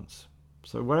advance.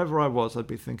 So wherever I was, I'd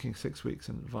be thinking 6 weeks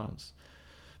in advance,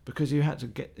 because you had to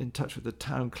get in touch with the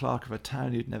town clerk of a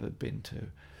town you'd never been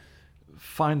to,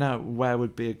 find out where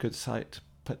would be a good site to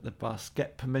put the bus,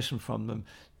 get permission from them,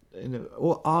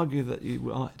 or argue that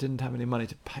you didn't have any money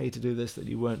to pay to do this, that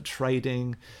you weren't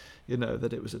trading,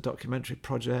 that it was a documentary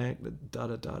project,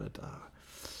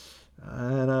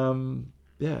 and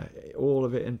all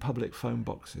of it in public phone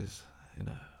boxes,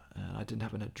 I didn't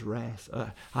have an address.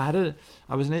 I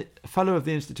was a fellow of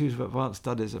the Institute of Advanced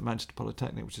Studies at Manchester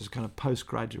Polytechnic, which is a kind of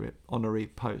postgraduate honorary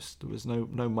post. There was no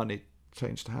money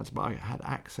changed hands, but I had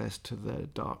access to the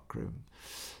darkroom,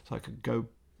 so I could go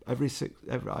I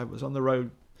was on the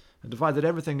road. I divided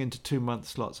everything into 2-month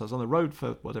slots. I was on the road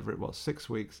for whatever it was, 6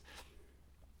 weeks.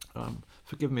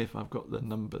 Forgive me if I've got the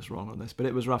numbers wrong on this, but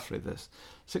it was roughly this.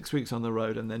 6 weeks on the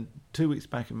road, and then 2 weeks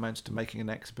back in Manchester making an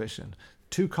exhibition.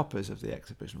 2 copies of the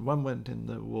exhibition. One went in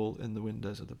the wall in the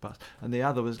windows of the bus, and the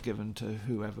other was given to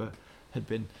whoever had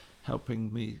been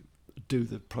helping me do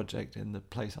the project in the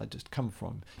place I'd just come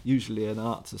from, usually an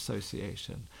arts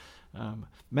association.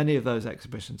 Many of those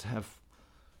exhibitions have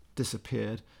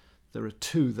disappeared. There are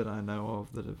 2 that I know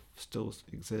of that still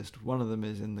exist. One of them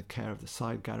is in the care of the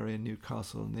Side Gallery in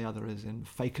Newcastle, and the other is in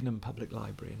Fakenham Public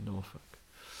Library in Norfolk.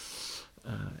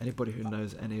 Anybody who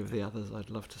knows any of the others, I'd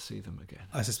love to see them again.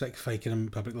 I suspect Fakenham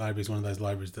Public Library is one of those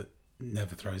libraries that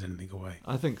never throws anything away.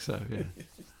 I think so, yeah.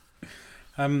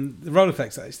 The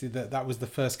Rolleiflex, actually, that was the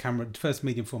first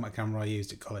medium format camera I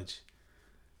used at college.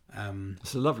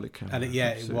 It's a lovely camera. And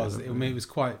it was. I mean, it was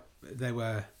they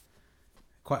were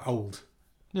quite old.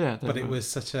 Yeah. But it was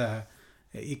such it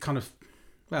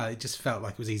just felt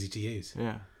like it was easy to use.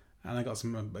 Yeah. and I got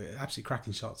some absolutely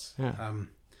cracking shots. Yeah.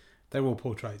 They were all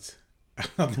portraits,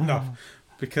 enough,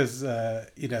 because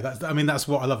that's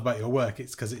what I love about your work.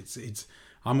 It's because it's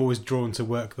I'm always drawn to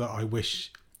work that I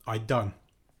wish I'd done,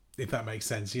 if that makes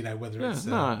sense. Whether it's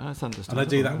that's understandable. and I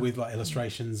do that with like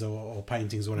illustrations or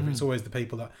paintings or whatever. It's always the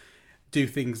people that do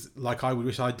things like I would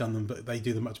wish I'd done them, but they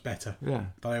do them much better. Yeah.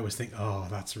 But I always think, oh,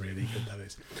 that's really good. That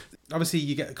is. Obviously,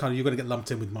 you've got to get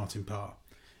lumped in with Martin Parr,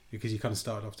 because you kind of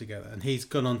started off together, and he's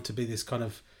gone on to be this kind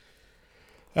of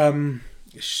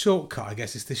shortcut, I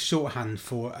guess. It's this shorthand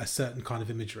for a certain kind of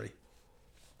imagery.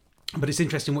 But it's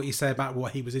interesting what you say about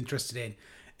what he was interested in,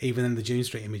 even in the June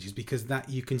Street images, because that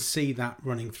you can see that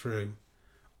running through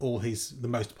all the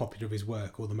most popular of his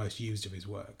work, or the most used of his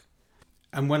work.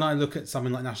 And when I look at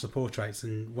something like National Portraits,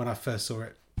 and when I first saw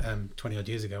it 20 odd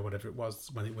years ago, whatever it was,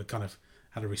 when it kind of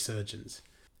had a resurgence,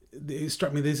 it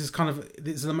struck me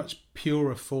there's a much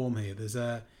purer form here.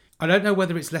 I don't know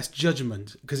whether it's less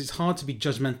judgment, because it's hard to be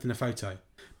judgmental in a photo,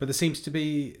 but there seems to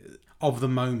be, of the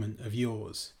moment of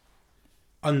yours,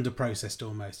 under processed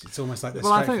almost. It's almost like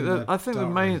I think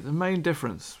the main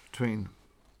difference between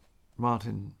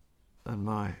Martin and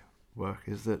my work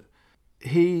is that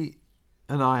he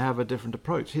and I have a different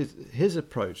approach. His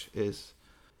approach is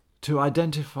to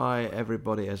identify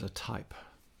everybody as a type.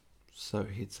 So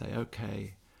he'd say,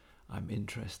 okay, I'm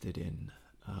interested in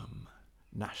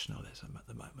nationalism at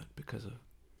the moment because of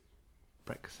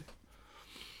Brexit.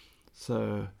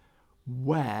 So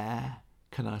where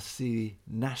can I see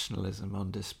nationalism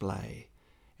on display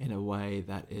in a way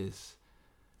that is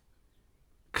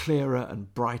clearer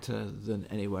and brighter than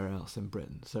anywhere else in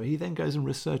Britain? So he then goes and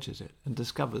researches it and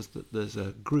discovers that there's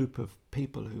a group of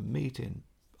people who meet in,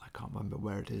 I can't remember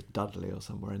where it is, Dudley or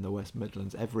somewhere in the West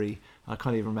Midlands, I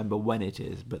can't even remember when it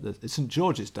is, but it's St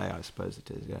George's Day, I suppose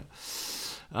it is, yeah.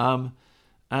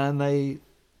 And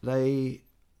they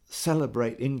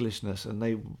celebrate Englishness, and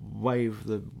they wave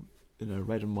the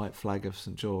red and white flag of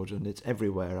St George, and it's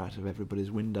everywhere, out of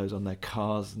everybody's windows, on their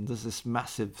cars, and there's this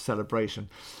massive celebration.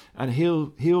 And he'll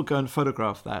go and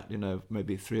photograph that,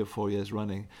 maybe 3 or 4 years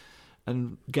running,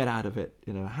 and get out of it,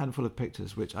 a handful of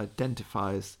pictures which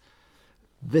identifies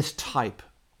this type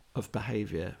of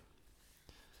behaviour.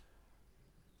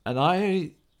 And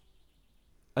I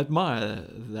admire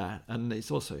that, and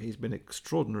he's been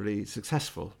extraordinarily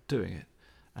successful doing it,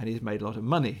 and he's made a lot of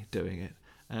money doing it,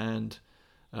 and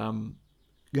I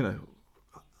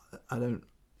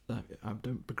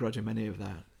don't begrudge him any of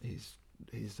that. He's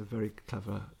a very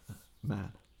clever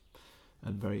man,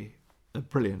 and a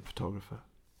brilliant photographer.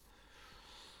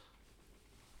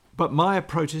 But my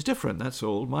approach is different, that's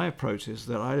all. My approach is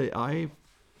that I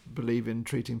believe in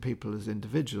treating people as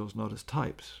individuals, not as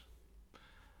types.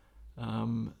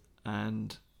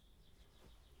 And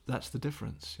that's the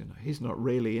difference. He's not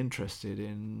really interested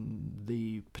in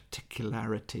the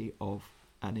particularity of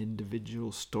an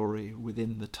individual story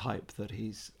within the type that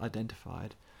he's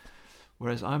identified.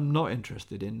 Whereas I'm not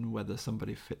interested in whether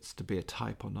somebody fits to be a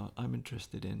type or not. I'm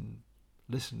interested in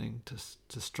listening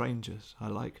to strangers. I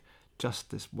like just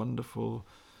this wonderful...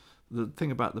 The thing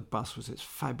about the bus was its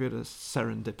fabulous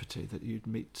serendipity, that you'd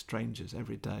meet strangers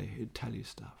every day who'd tell you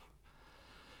stuff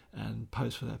and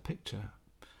pose for their picture.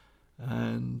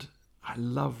 And I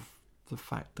love the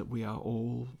fact that we are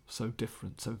all so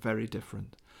different, so very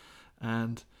different.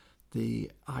 And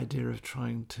the idea of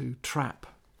trying to trap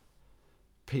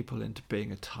people into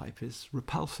being a type is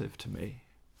repulsive to me.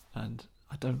 And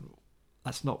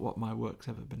that's not what my work's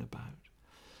ever been about.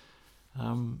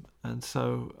 And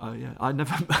so, I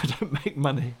don't make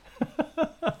money.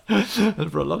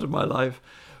 And for a lot of my life,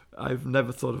 I've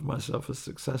never thought of myself as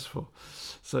successful.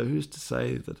 So who's to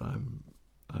say that I'm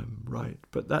right?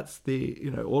 But that's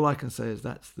all I can say is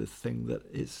that's the thing that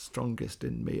is strongest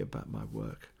in me about my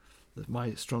work. That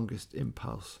my strongest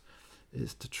impulse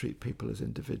is to treat people as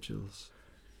individuals.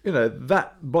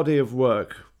 That body of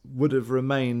work would have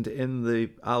remained in the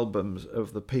albums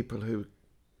of the people who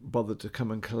bothered to come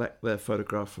and collect their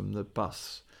photograph from the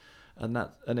bus, and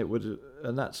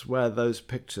that's where those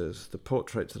pictures, the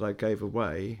portraits that I gave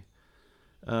away,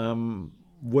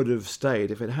 would have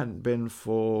stayed if it hadn't been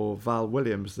for Val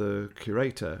Williams, the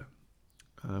curator,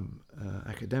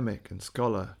 academic and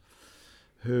scholar,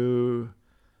 who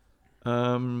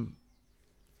in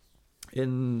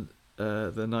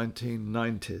the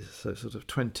 1990s, so sort of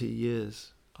 25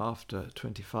 years after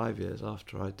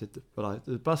I did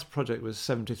the bus project was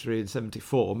 73 and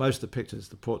 74. Most of the pictures,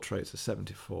 the portraits, are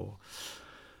 74.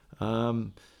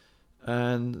 And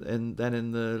then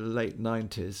in the late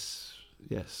 90s,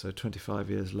 yes, so 25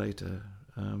 years later,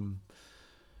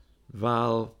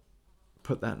 Val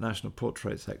put that National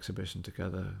Portraits exhibition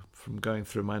together from going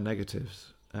through my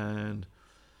negatives. And,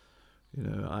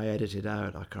 I edited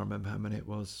out, I can't remember how many it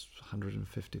was,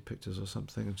 150 pictures or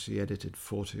something, and she edited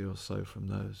 40 or so from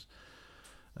those.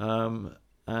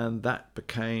 And that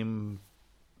became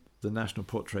the National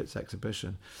Portraits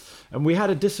exhibition. And we had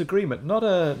a disagreement,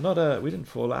 we didn't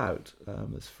fall out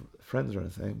as friends or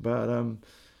anything, but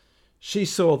she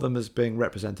saw them as being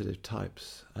representative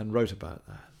types and wrote about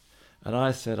that. And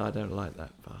I said, I don't like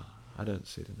that bar. I don't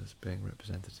see them as being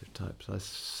representative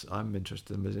types. I'm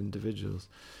interested in them as individuals.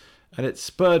 And it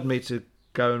spurred me to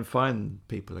go and find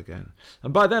people again.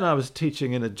 And by then I was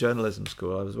teaching in a journalism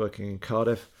school. I was working in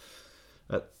Cardiff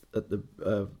at the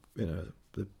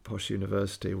the posh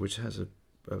university, which has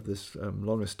this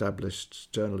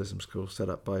long-established journalism school set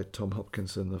up by Tom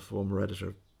Hopkinson, the former editor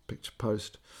of Picture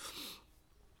Post,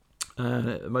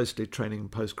 mostly training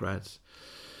postgrads.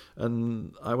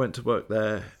 And I went to work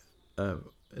there,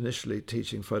 initially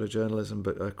teaching photojournalism,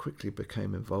 but I quickly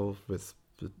became involved with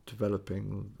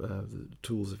developing the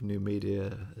tools of new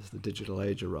media as the digital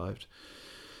age arrived.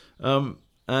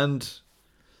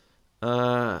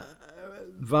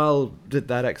 Val did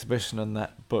that exhibition and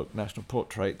that book, National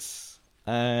Portraits,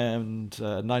 and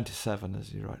 97,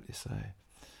 as you rightly say.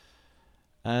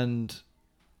 And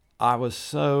I was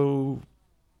so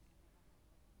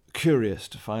curious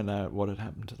to find out what had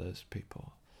happened to those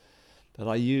people that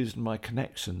I used my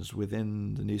connections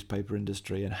within the newspaper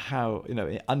industry and how,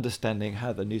 understanding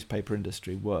how the newspaper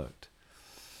industry worked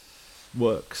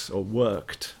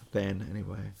then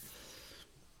anyway,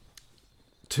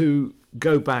 to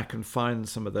go back and find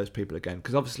some of those people again.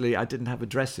 Because obviously I didn't have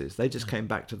addresses. They just came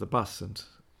back to the bus and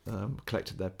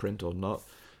collected their print or not.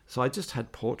 So I just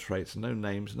had portraits, no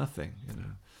names, nothing,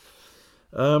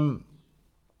 And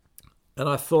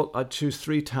I thought I'd choose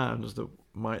 3 towns that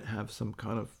might have some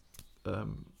kind of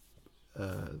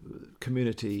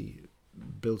community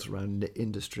built around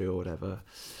industry or whatever,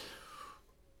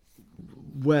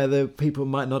 where the people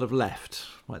might not have left,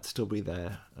 might still be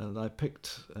there. And I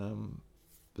picked,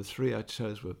 the 3 I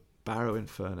chose were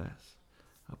Barrow-in-Furness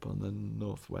up on the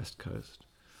northwest coast,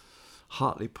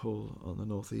 Hartlepool on the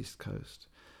northeast coast,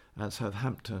 and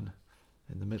Southampton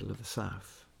in the middle of the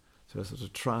south. So a sort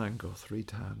of triangle, 3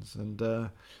 towns. And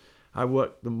I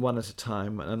worked them one at a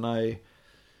time, and I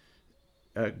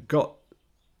got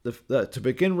to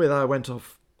begin with. I went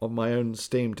off on my own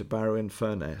steam to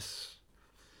Barrow-in-Furness,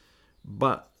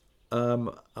 but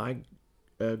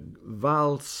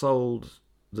Val sold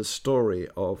the story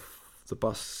of the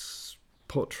bus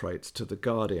portraits to the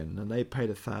Guardian, and they paid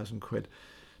 £1,000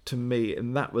 to me,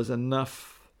 and that was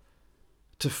enough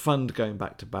to fund going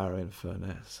back to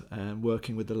Barrow-in-Furness and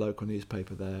working with the local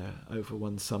newspaper there over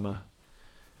one summer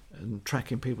and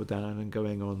tracking people down and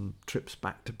going on trips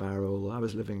back to Barrow. I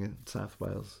was living in South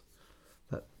Wales.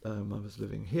 I was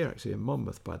living here actually in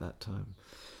Monmouth by that time.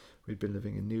 We'd been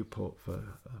living in Newport for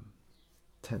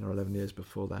 10 or 11 years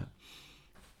before that.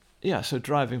 Yeah, so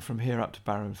driving from here up to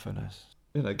Barrow-in-Furness,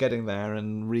 getting there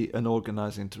and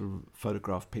organising to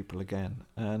photograph people again.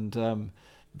 And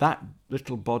that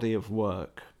little body of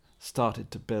work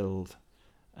started to build,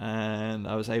 and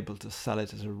I was able to sell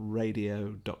it as a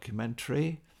radio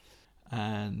documentary,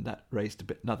 and that raised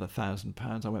another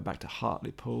 £1,000. I went back to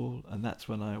Hartlepool, and that's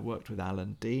when I worked with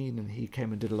Alan Dean, and he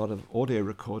came and did a lot of audio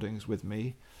recordings with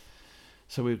me.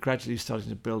 So we were gradually starting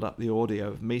to build up the audio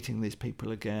of meeting these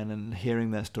people again and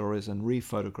hearing their stories and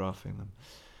re-photographing them.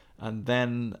 And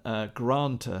then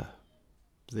Granta,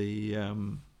 the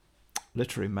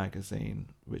literary magazine,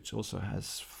 which also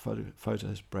has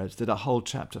photo spreads, did a whole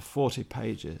chapter, 40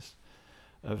 pages,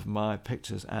 of my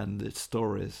pictures and its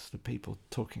stories, the people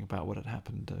talking about what had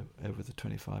happened over the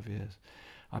 25 years.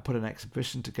 I put an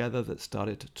exhibition together that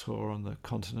started to tour on the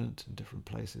continent in different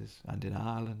places and in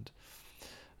Ireland.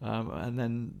 And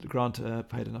then Granta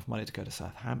paid enough money to go to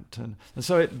Southampton. And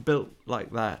so it built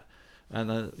like that.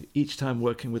 And each time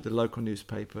working with the local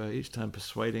newspaper, each time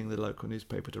persuading the local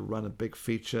newspaper to run a big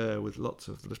feature with lots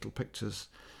of little pictures,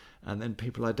 and then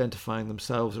people identifying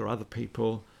themselves or other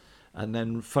people, and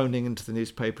then phoning into the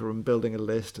newspaper and building a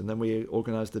list. And then we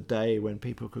organised a day when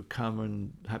people could come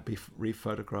and be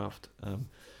re-photographed.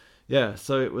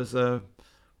 So it was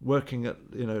working at,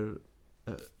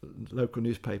 local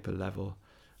newspaper level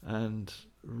and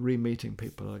re-meeting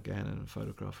people again and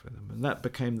photographing them. And that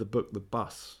became the book The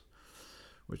Bus,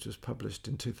 which was published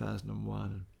in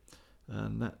 2001.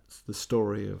 And that's the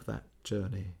story of that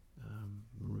journey,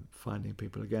 finding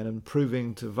people again and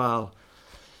proving to Val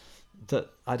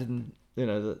that I didn't,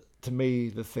 that to me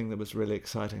the thing that was really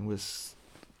exciting was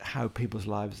how people's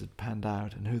lives had panned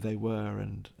out and who they were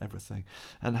and everything,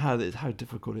 and how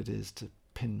difficult it is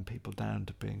pin people down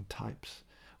to being types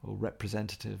or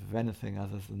representative of anything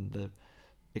other than the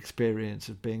experience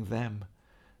of being them.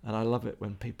 And I love it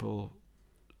when people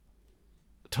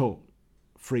talk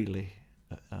freely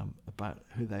about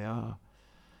who they are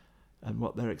and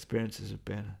what their experiences have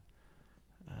been.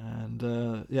 And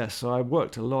so I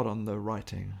worked a lot on the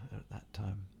writing at that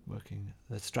time, working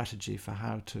the strategy for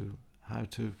how to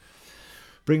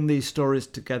bring these stories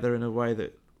together in a way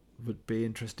that would be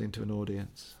interesting to an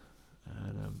audience.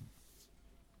 And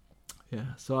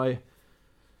so I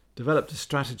developed a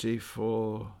strategy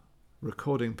for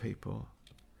recording people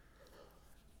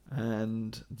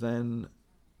and then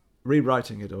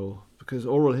rewriting it all, because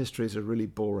oral histories are really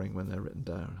boring when they're written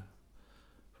down.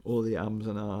 All the ums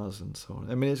and ahs and so on.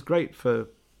 I mean, it's great for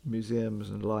museums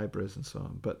and libraries and so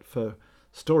on, but for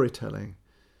storytelling,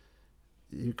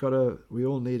 we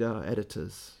all need our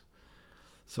editors.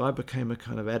 So I became a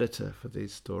kind of editor for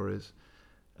these stories,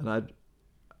 and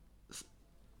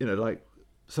like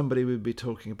somebody would be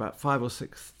talking about 5 or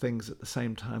 6 things at the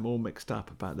same time, all mixed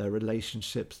up, about their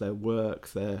relationships, their work,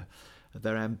 their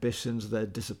ambitions, their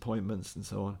disappointments and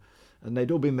so on. And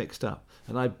they'd all be mixed up.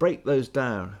 And I'd break those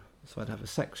down. So I'd have a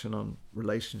section on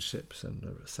relationships and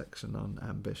a section on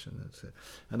ambition.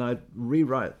 And I'd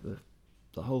rewrite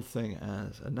the whole thing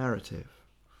as a narrative.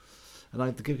 And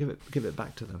I'd give it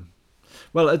back to them.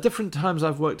 Well, at different times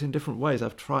I've worked in different ways.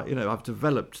 I've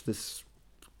developed this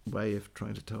way of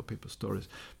trying to tell people stories.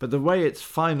 But the way it's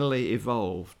finally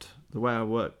evolved, the way I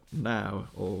work now,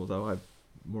 although I've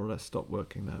more or less stopped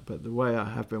working now, but the way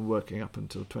I have been working up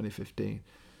until 2015,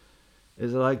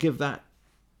 is that I give that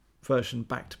version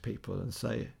back to people and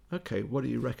say, okay, what do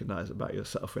you recognise about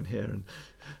yourself in here?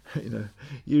 And,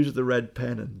 use the red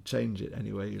pen and change it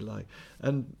any way you like.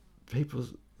 And people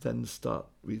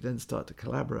we then start to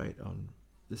collaborate on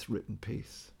this written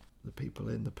piece. The people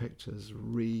in the pictures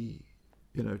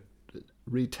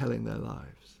retelling their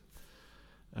lives.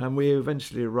 And we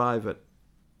eventually arrive at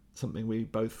something we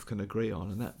both can agree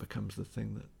on, and that becomes the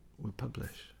thing that we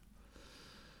publish.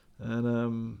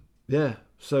 And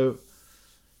so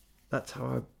that's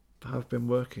how I've been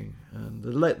working. And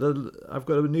I've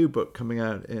got a new book coming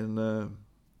out in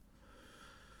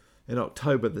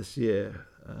October this year.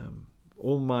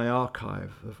 All my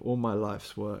archive of all my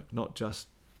life's work, not just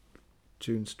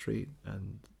June Street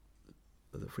and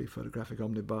the Free Photographic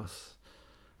Omnibus,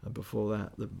 and before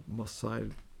that the Moss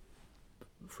Side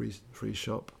Free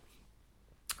Shop,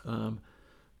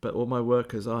 but all my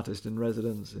work as artist in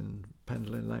residence in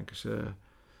Pendle in Lancashire,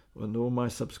 and all my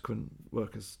subsequent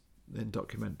work as in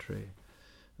documentary,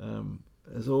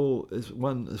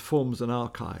 forms an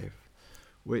archive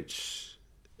which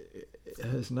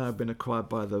has now been acquired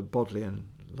by the Bodleian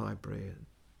Library at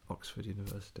Oxford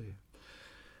University.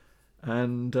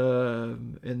 And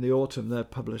in the autumn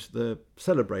they're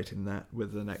celebrating that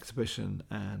with an exhibition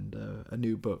and a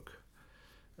new book.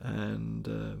 And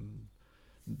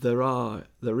is there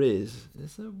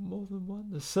more than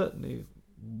one? There's certainly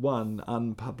one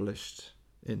unpublished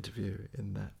interview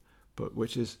in that book,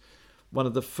 which is one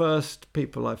of the first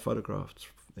people I photographed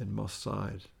in Moss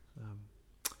Side, a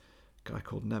guy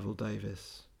called Neville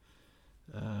Davis.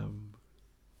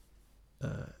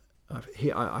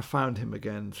 I found him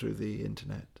again through the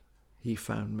internet. He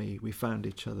found me. We found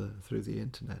each other through the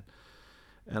internet,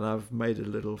 and I've made a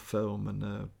little film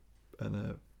and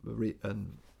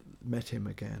met him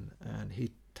again, and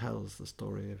he tells the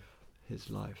story of his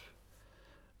life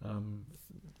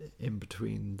in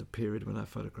between the period when I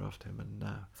photographed him and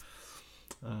now,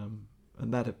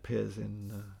 and that appears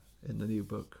in the new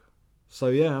book. So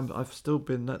yeah, I've still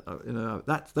been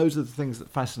those are the things that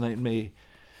fascinate me.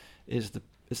 It's the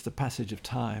passage of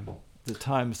time, the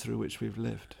times through which we've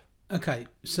lived. Okay,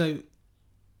 so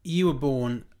you were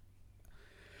born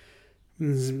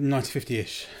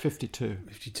 1950-ish. 52.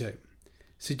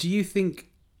 So do you think,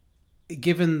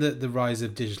 given the rise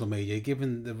of digital media,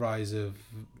 given the rise of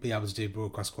being able to do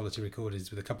broadcast quality recordings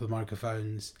with a couple of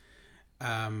microphones,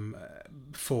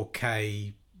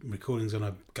 4K recordings on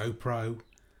a GoPro,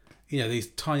 these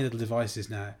tiny little devices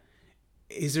now,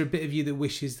 is there a bit of you that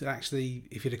wishes that actually,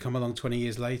 if you'd have come along 20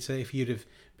 years later, if you'd have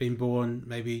been born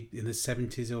maybe in the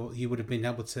 70s, or you would have been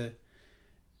able to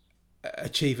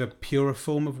achieve a purer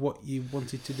form of what you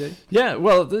wanted to do? Yeah,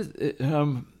 well,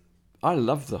 I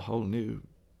love the whole new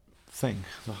thing,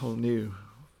 the whole new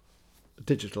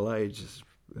digital age.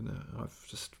 I've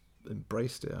just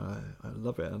embraced it. I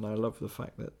love it, and I love the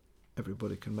fact that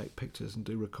everybody can make pictures and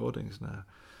do recordings now.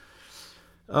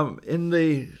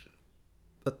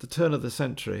 At the turn of the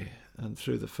century and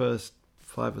through the first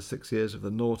 5 or 6 years of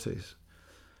the noughties,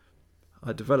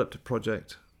 I developed a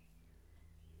project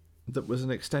that was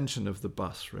an extension of the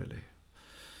bus, really.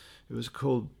 It was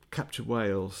called Capture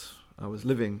Wales. I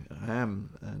am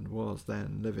and was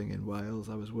then living in Wales.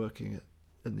 I was working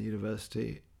in the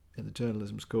university, in the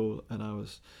journalism school, and I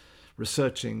was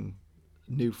researching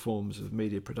new forms of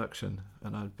media production.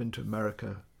 And I'd been to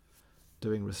America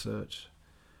doing research.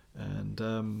 And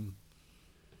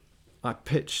I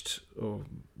pitched, or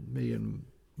me and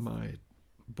my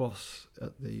boss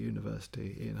at the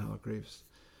university, Ian Hargreaves,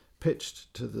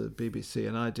 pitched to the BBC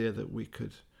an idea that we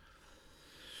could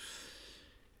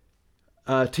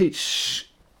teach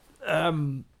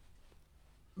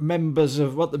members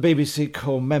of what the BBC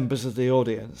call members of the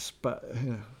audience, but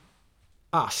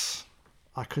us.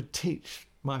 I could teach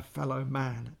my fellow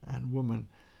man and woman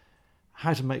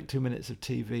how to make 2 minutes of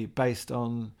TV based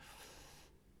on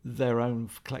their own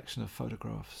collection of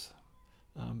photographs,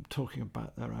 talking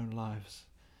about their own lives.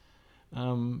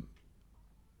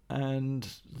 And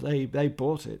they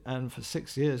bought it, and for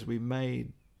 6 years we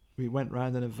went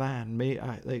round in a van.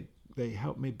 They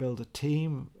helped me build a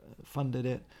team, funded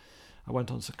it. I went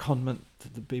on secondment to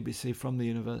the BBC from the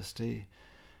university,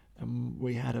 and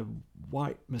we had a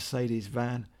white Mercedes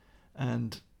van,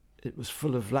 and it was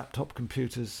full of laptop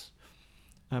computers,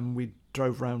 and we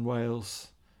drove around Wales,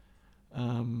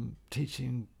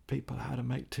 teaching people how to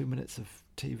make 2 minutes of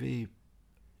TV,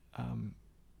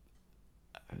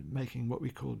 making what we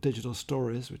call digital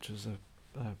stories, which was a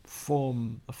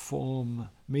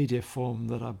media form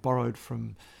that I borrowed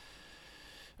from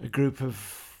a group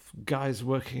of guys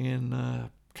working in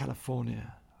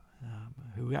California,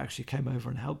 who actually came over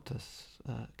and helped us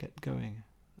get going.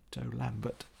 Joe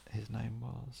Lambert, his name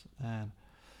was, and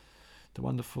the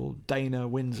wonderful Dana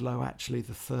Winslow, actually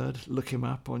the third. Look him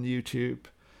up on YouTube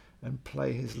and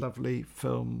play his lovely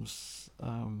films.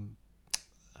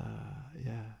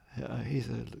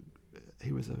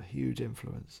 He was a huge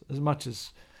influence. As much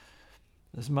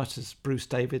as Bruce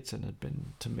Davidson had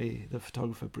been to me, the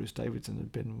photographer Bruce Davidson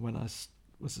had been when I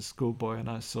was a schoolboy, and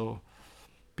I saw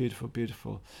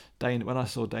beautiful Dana. When I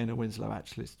saw Dana Winslow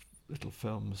actually's little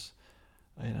films,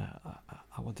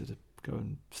 I wanted to go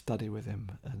and study with him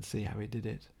and see how he did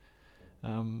it.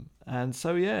 And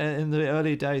so, in the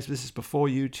early days, this is before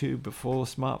YouTube, before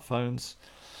smartphones,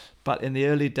 but in the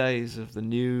early days of the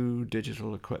new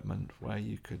digital equipment where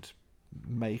you could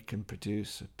make and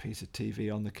produce a piece of TV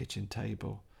on the kitchen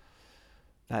table,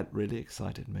 that really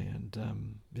excited me. And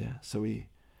so we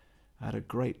had a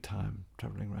great time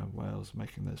travelling around Wales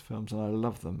making those films, and I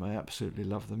love them. I absolutely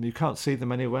love them. You can't see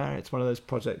them anywhere. It's one of those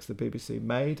projects the BBC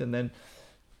made, and then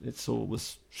it's all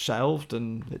was shelved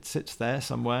and it sits there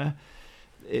somewhere.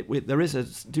 There is a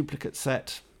duplicate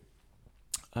set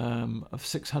of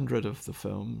 600 of the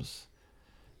films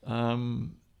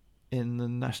in the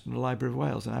National Library of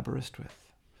Wales in Aberystwyth.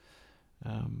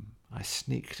 I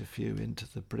sneaked a few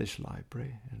into the British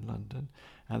Library in London,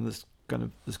 and there's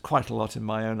quite a lot in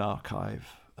my own archive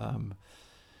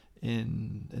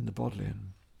in the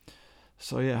Bodleian.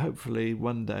 So hopefully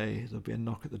one day there'll be a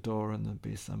knock at the door and there'll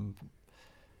be some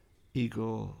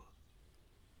eagle,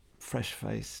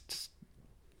 fresh-faced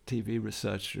TV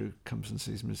researcher who comes and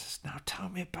sees me and says, "Now tell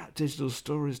me about digital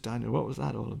stories, Daniel. What was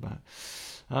that all about?"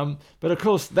 But of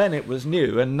course, then it was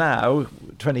new, and now,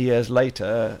 20 years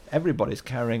later, everybody's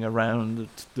carrying around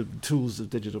the tools of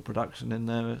digital production in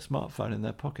their smartphone in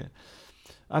their pocket.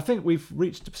 I think we've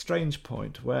reached a strange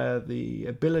point where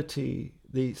the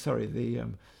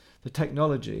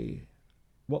technology,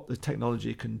 what the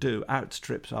technology can do,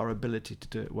 outstrips our ability to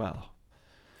do it well.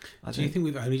 Do you think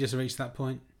we've only just reached that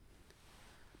point?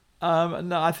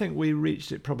 No, I think we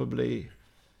reached it probably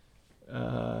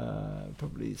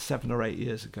 7 or 8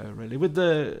 years ago, really. With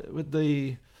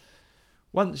the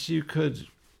once you could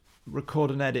record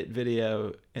and edit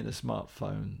video in a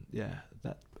smartphone,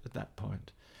 at that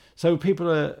point. So people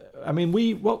are. I mean,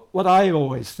 what I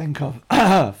always think of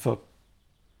for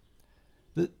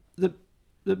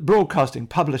the broadcasting,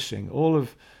 publishing, all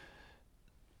of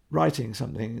writing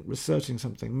something, researching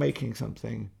something, making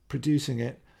something, producing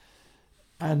it,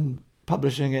 and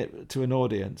publishing it to an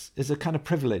audience is a kind of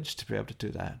privilege to be able to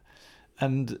do that.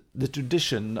 And the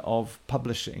tradition of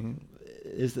publishing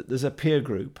is that there's a peer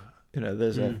group,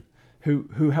 there's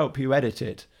who help you edit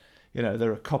it.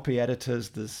 There are copy editors,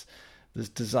 there's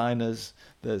designers,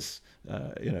 there's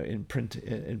in print,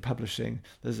 in publishing,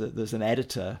 there's an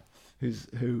editor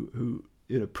who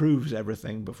proves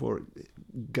everything before it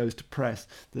goes to press.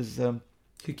 There's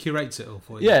Who curates it all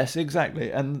for you? Yes,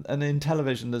 exactly. And in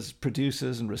television, there's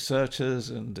producers and researchers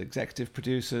and executive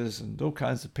producers and all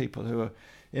kinds of people who are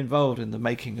involved in the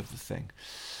making of the thing.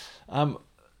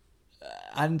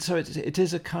 And so it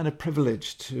is a kind of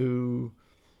privilege to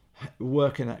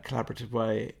work in that collaborative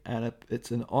way, and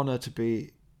it's an honour to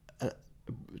be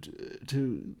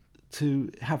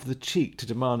to have the cheek to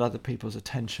demand other people's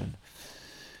attention.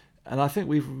 And I think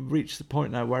we've reached the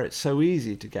point now where it's so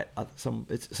easy to get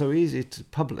it's so easy to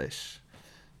publish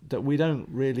that we don't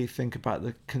really think about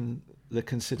the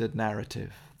considered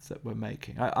narrative that we're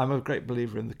making. I'm a great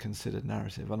believer in the considered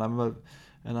narrative, and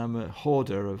I'm a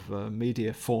hoarder of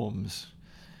media forms,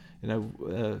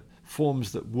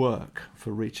 forms that work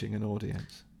for reaching an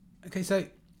audience. Okay, so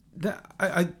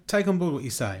I take on board what you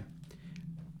say,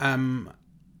 and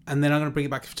then I'm going to bring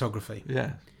it back to photography.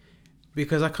 Yeah.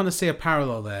 Because I kind of see a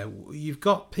parallel there. You've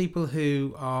got people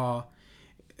who are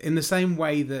in the same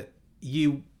way that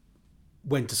you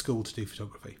went to school to do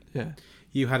photography. Yeah.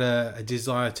 You had a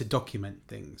desire to document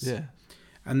things. Yeah.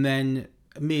 And then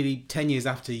merely 10 years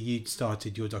after you'd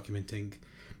started your documenting,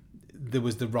 there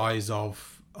was the rise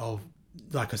of,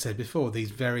 like I said before,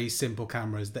 these very simple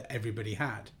cameras that everybody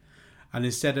had. And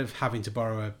instead of having to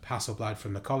borrow a Hasselblad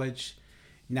from the college,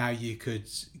 now you could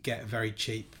get very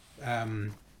cheap,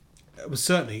 it was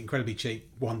certainly incredibly cheap,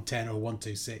 110 or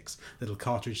 126 little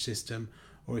cartridge system,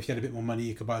 or if you had a bit more money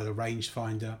you could buy the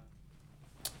rangefinder.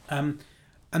 And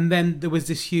then there was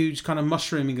this huge kind of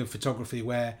mushrooming of photography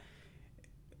where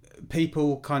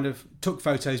people kind of took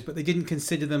photos, but they didn't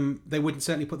consider them, they wouldn't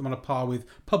certainly put them on a par with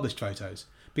published photos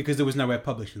because there was nowhere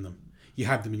publishing them. You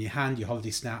had them in your hand, your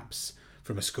holiday snaps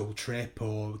from a school trip,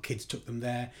 or kids took them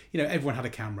there. Everyone had a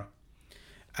camera.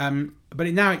 But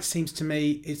now it seems to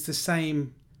me it's the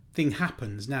same thing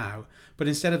happens now, but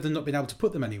instead of them not being able to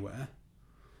put them anywhere,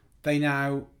 they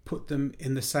now put them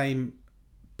in the same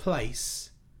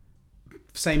place,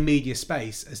 same media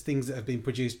space as things that have been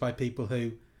produced by people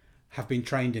who have been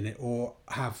trained in it or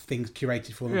have things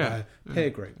curated for them by a peer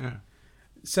group. Yeah.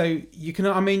 So you can,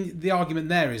 the argument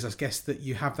there is, I guess, that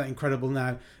you have that incredible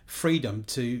now freedom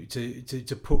to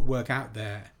put work out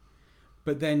there,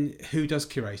 but then who does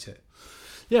curate it?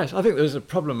 Yes, I think there's a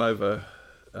problem over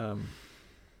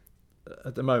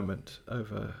at the moment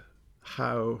over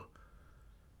how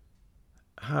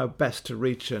best to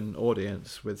reach an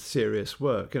audience with serious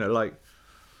work. Like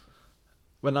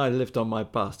when I lived on my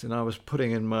bust and I was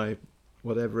putting in my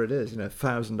whatever it is,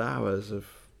 1,000 hours of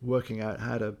working out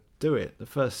how to do it. The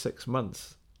first 6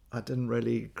 months I didn't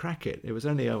really crack it. It was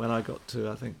only when I got to,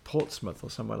 I think, Portsmouth or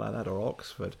somewhere like that, or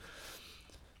Oxford,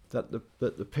 that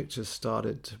the pictures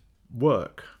started to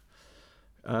work.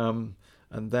 And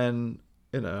then,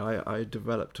 I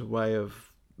developed a way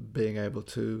of being able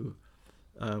to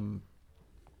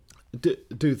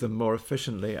do them more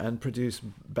efficiently and produce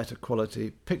better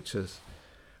quality pictures.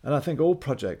 And I think all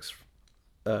projects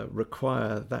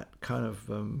require that kind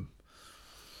of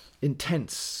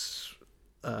intense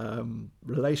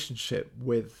relationship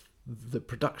with the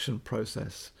production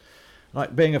process.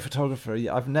 Like being a photographer,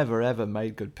 I've never ever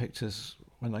made good pictures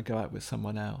when I go out with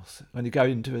someone else. When you go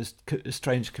into a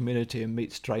strange community and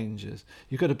meet strangers,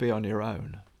 you've got to be on your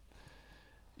own.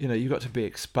 You've got to be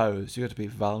exposed, you've got to be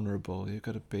vulnerable, you've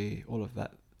got to be all of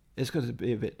that. It's got to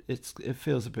be it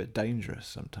feels a bit dangerous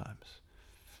sometimes.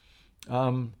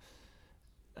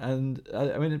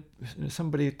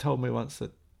 Somebody told me once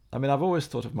that, I've always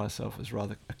thought of myself as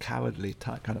rather a cowardly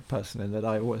type kind of person, in that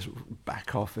I always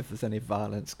back off if there's any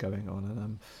violence going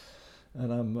on,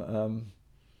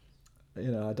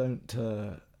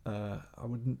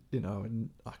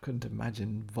 I couldn't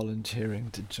imagine volunteering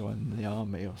to join the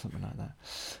army or something like that.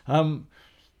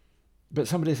 But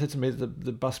somebody said to me that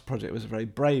the bus project was a very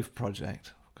brave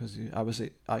project because I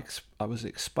was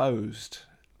exposed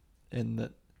in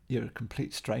that you're a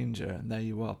complete stranger and there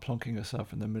you are plonking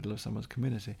yourself in the middle of someone's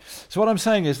community. So what I'm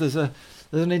saying is there's an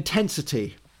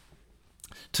intensity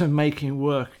to making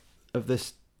work of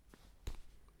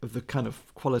the kind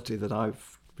of quality that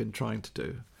I've been trying to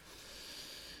do.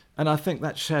 And I think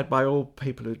that's shared by all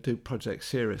people who do projects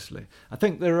seriously. I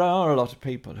think there are a lot of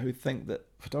people who think that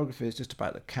photography is just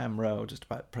about the camera or just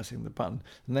about pressing the button,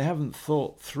 and they haven't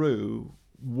thought through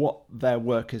what their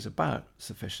work is about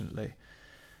sufficiently.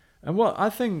 And what I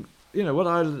think, what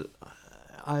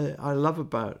I love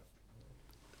about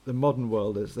the modern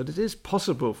world is that it is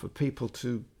possible for people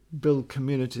to build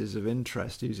communities of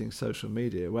interest using social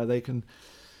media where they can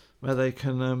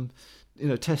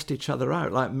test each other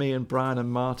out, like me and Brian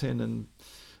and Martin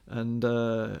and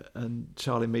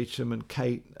Charlie Meacham and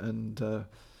Kate and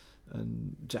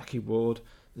Jackie Ward,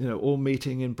 all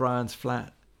meeting in Brian's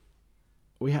flat.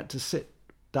 We had to sit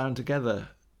down together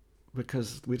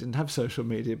because we didn't have social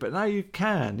media, but now you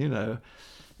can, And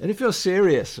if you're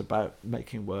serious about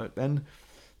making work, then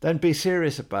be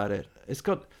serious about it.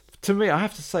 to me, I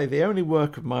have to say, the only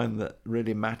work of mine that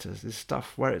really matters is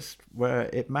stuff where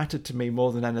it mattered to me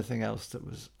more than anything else that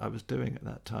I was doing at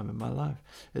that time in my life.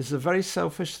 It's a very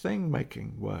selfish thing,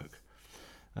 making work.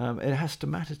 It has to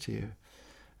matter to you,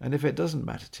 and if it doesn't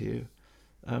matter to you,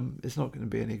 it's not going to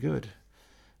be any good.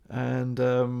 And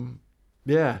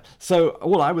so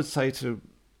all I would say to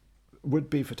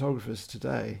would-be photographers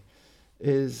today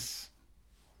is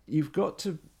you've got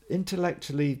to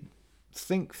intellectually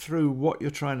think through what you're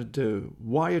trying to do,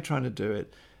 why you're trying to do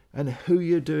it, and who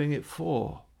you're doing it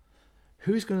for.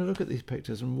 Who's going to look at these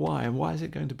pictures and why is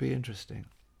it going to be interesting?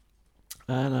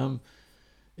 And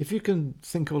if you can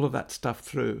think all of that stuff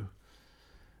through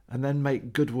and then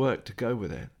make good work to go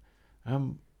with it,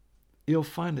 you'll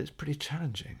find it's pretty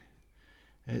challenging.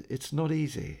 It's not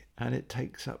easy, and it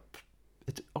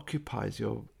occupies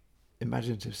your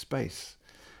imaginative space,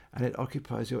 and it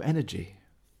occupies your energy.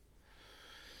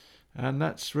 And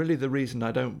that's really the reason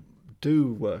I don't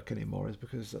do work anymore, is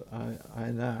because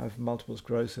I now have multiple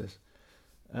sclerosis,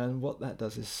 and what that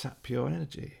does is sap your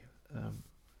energy.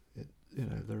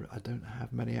 I don't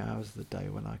have many hours of the day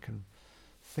when I can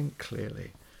think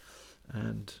clearly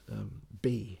and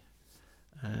be.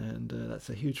 And that's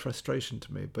a huge frustration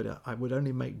to me, but I would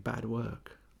only make bad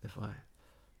work if I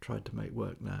tried to make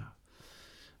work now.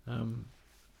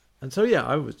 And so,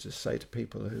 I would just say to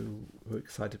people who are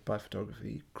excited by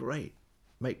photography, great,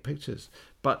 make pictures,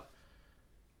 but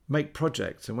make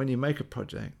projects. And when you make a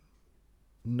project,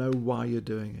 know why you're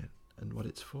doing it and what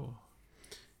it's for.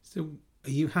 So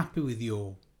are you happy with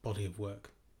your body of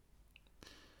work?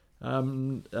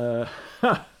 Well,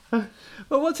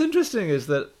 what's interesting is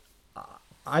that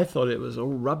I thought it was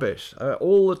all rubbish.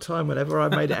 All the time, whenever I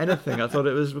made anything, I thought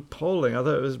it was appalling. I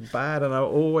thought it was bad, and I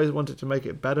always wanted to make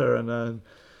it better.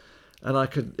 And I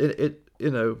could,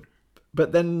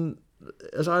 but then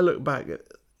as I look back,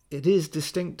 it is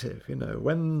distinctive.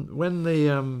 When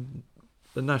the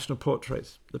national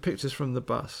portraits, the pictures from the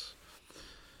bus,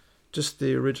 just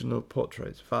the original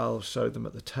portraits, Val showed them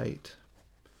at the Tate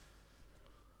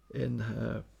in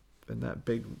that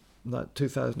big. That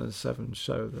 2007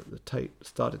 show that the Tate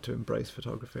started to embrace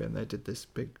photography, and they did this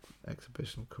big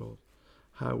exhibition called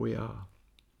How We Are.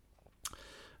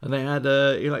 And they had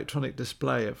an electronic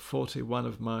display of 41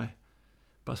 of my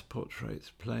bus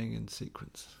portraits playing in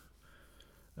sequence.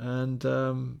 And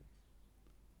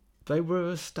they were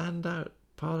a standout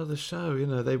part of the show.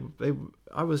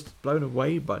 I was blown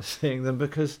away by seeing them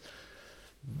because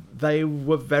they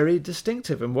were very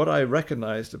distinctive. And what I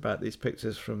recognized about these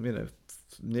pictures from,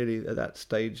 nearly at that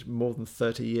stage, more than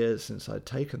 30 years since I'd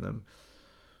taken them,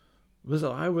 was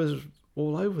I was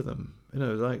all over them.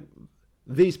 Like,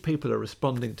 these people are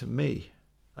responding to me,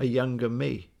 a younger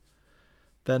me.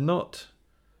 They're not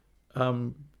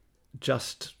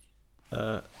just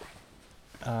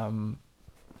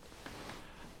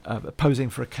posing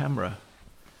for a camera,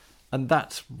 and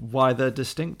that's why they're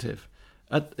distinctive.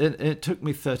 It took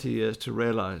me 30 years to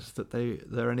realise that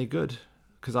they're any good,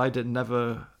 because I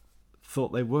never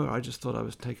thought they were. I just thought I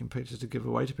was taking pictures to give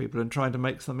away to people and trying to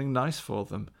make something nice for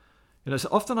them. So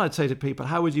often I'd say to people,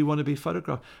 how would you want to be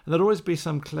photographed? And there'd always be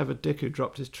some clever dick who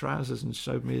dropped his trousers and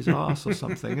showed me his arse or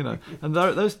something, And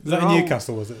those. Was that in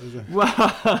Newcastle, was it? Well,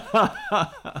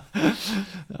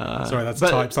 sorry, that's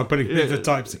types. I'm putting the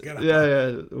types together.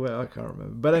 Yeah. Well, I can't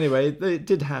remember. But anyway, it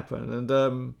did happen.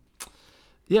 And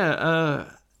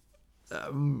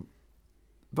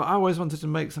but I always wanted to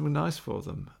make something nice for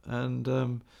them.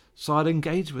 And so I'd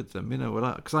engage with them,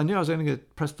 because I knew I was only going to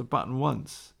press the button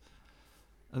once.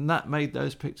 And that made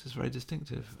those pictures very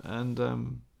distinctive. And,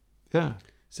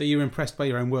 So you were impressed by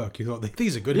your own work? You thought,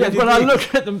 these are good. Yeah, when I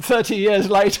look at them 30 years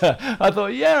later, I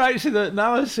thought, actually,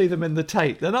 now I see them in the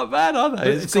Tate. They're not bad, are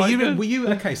they? So were you,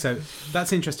 okay, so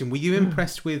that's interesting. Were you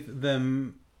impressed with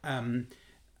them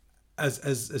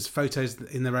as photos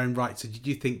in their own right? So did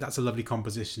you think that's a lovely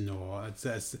composition, or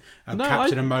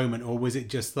captured a moment, or was it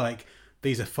just like,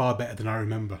 these are far better than I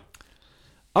remember?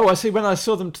 Oh, I see. When I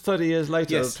saw them 30 years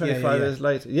later, yes, 25 years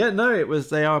later. Yeah, no,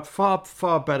 they are far,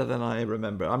 far better than I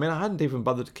remember. I mean, I hadn't even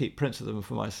bothered to keep prints of them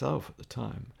for myself at the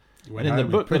time. In the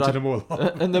book that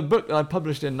I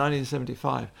published in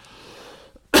 1975,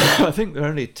 I think there are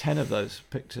only 10 of those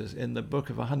pictures in the book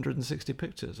of 160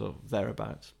 pictures or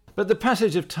thereabouts. But the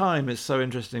passage of time is so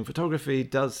interesting. Photography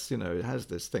does, it has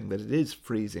this thing that it is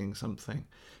freezing something.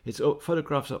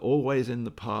 Photographs are always in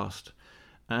the past.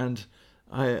 And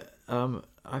I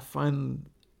find,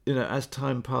 as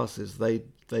time passes, they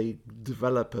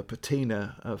develop a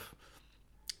patina of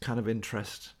kind of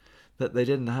interest that they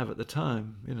didn't have at the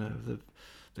time.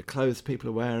 The clothes people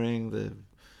are wearing,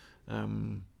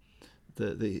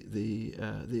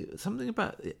 the something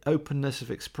about the openness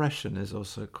of expression is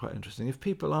also quite interesting. If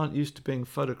people aren't used to being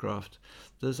photographed,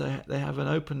 they have an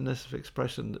openness of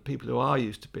expression that people who are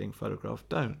used to being photographed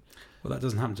don't. Well, that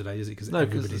doesn't happen today, does it? Because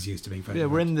everybody's used to being photographed.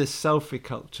 Yeah, we're in this selfie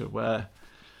culture where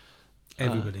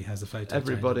everybody has a photo.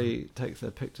 Everybody takes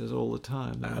their pictures all the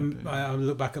time. I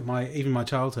look back at my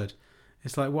childhood.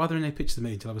 It's like, why are there no pictures of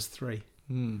me until I was 3?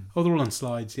 Oh, they're all on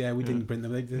slides. Yeah, we didn't print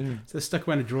them. They're stuck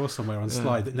around a drawer somewhere on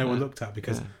slide that no one looked at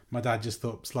because my dad just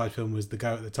thought slide film was the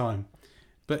go at the time.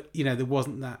 But, you know, there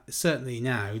wasn't that. Certainly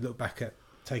now, you look back at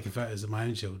taking photos of my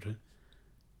own children.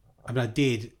 I mean, I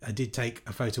did take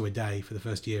a photo a day for the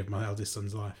first year of my eldest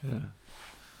son's life. Yeah.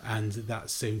 And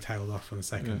that soon tailed off on the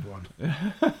second one.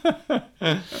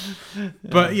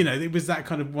 But, you know, it was that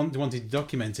kind of wanting to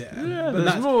document it. Yeah, but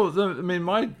there's more. I mean,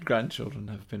 my grandchildren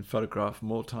have been photographed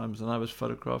more times than I was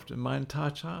photographed in my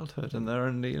entire childhood. And they're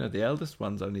only, you know, the eldest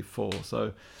one's only 4.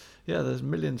 So, yeah, there's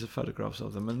millions of photographs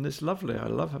of them. And it's lovely. I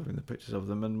love having the pictures of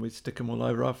them. And we stick them all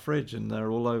over our fridge and they're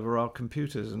all over our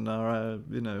computers and our,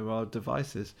 our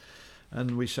devices.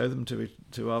 And we show them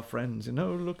to our friends. You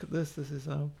know, look at this. This is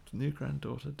our new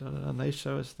granddaughter. And they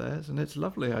show us theirs, and it's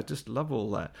lovely. I just love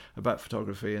all that about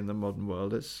photography in the modern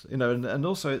world. It's and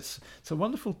also it's a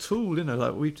wonderful tool. You know,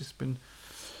 like we've just been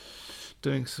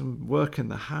doing some work in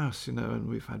the house. You know, and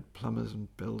we've had plumbers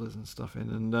and builders and stuff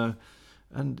in,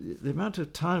 and the amount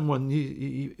of time when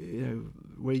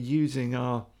we're using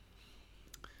our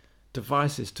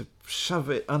devices to shove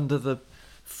it under the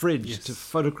fridge to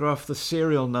photograph the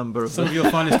serial number of some of your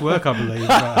finest work, I believe.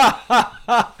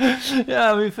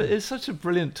 Yeah, I mean, it's such a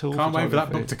brilliant tool. Can't wait for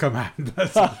that book to come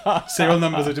out. Serial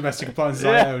numbers of domestic appliances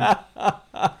I own.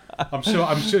 I'm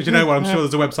sure. Do you know what? I'm sure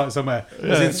there's a website somewhere.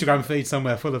 There's an Instagram feed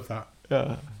somewhere full of that.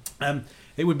 Yeah.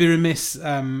 It would be remiss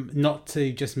not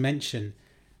to just mention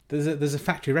there's a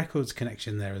Factory Records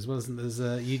connection there as well, isn't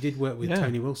there? You did work with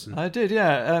Tony Wilson. I did,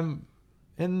 yeah.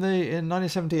 In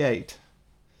 1978.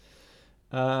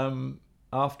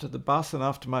 After the bus and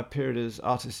after my period as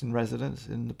artist in residence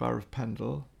in the borough of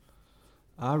Pendle,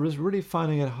 I was really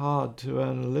finding it hard to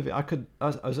earn a living. I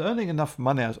was earning enough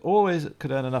money. I always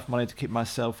could earn enough money to keep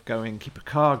myself going, keep a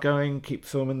car going, keep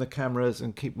filming the cameras,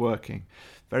 and keep working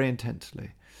very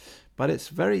intensely. But it's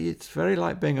very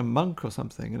like being a monk or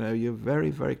something. You know, you're very,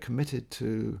 very committed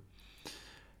to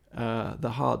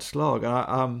the hard slog.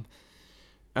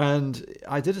 And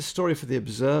I did a story for The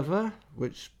Observer,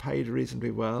 which paid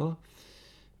reasonably well,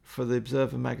 for The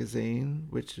Observer magazine,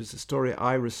 which was a story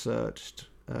I researched.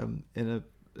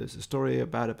 It's a story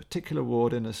about a particular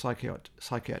ward in a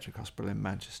psychiatric hospital in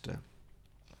Manchester.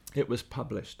 It was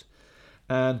published.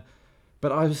 But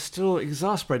I was still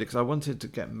exasperated because I wanted to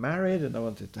get married and I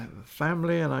wanted to have a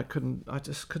family, and I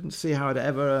just couldn't see how I'd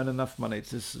ever earn enough money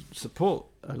to support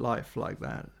a life like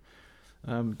that,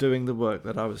 doing the work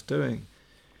that I was doing.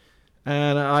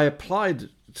 And I applied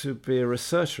to be a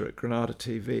researcher at Granada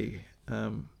TV.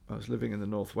 I was living in the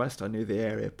northwest. I knew the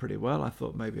area pretty well. I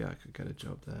thought maybe I could get a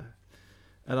job there.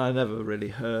 And I never really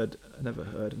heard. And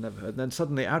then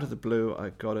suddenly, out of the blue, I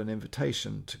got an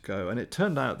invitation to go. And it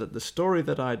turned out that the story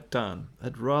that I'd done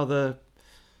had rather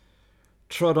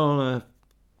trod on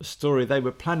a story they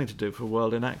were planning to do for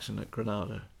World in Action at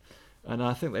Granada. And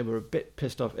I think they were a bit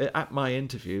pissed off. At my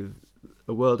interview,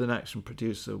 a World in Action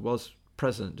producer was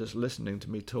present, just listening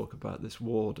to me talk about this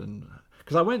ward, and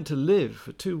because I went to live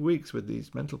for 2 weeks with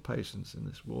these mental patients in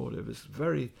this ward. It was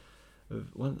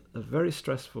a very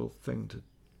stressful thing to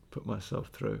put myself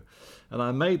through, and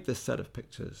I made this set of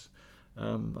pictures.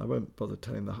 I won't bother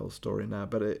telling the whole story now,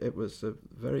 but it was a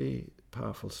very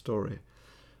powerful story,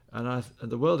 and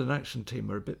the World in Action team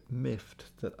were a bit miffed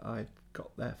that I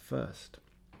got there first,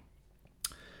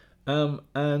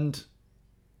 and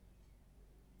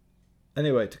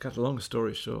anyway, to cut a long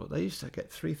story short, they used to get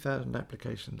 3,000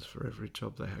 applications for every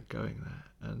job they had going there,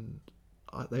 and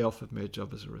they offered me a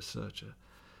job as a researcher.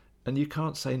 And you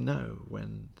can't say no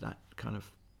when that kind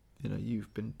of,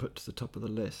 you've been put to the top of the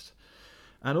list.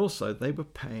 And also, they were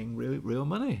paying really real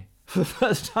money. For the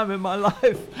first time in my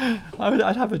life,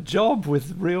 I'd have a job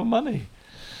with real money.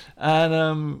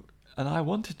 And I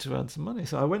wanted to earn some money.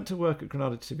 So I went to work at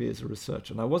Granada TV as a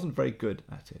researcher, and I wasn't very good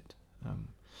at it.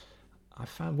 I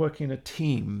found working in a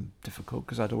team difficult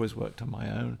because I'd always worked on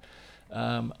my own.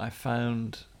 I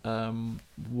found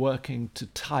working to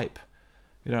type,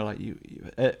 like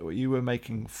you were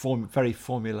making very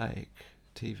formulaic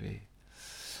TV.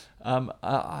 And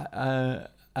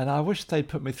I wish they'd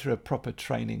put me through a proper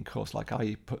training course like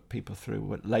I put people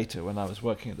through later when I was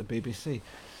working at the BBC.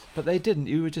 But they didn't.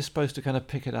 You were just supposed to kind of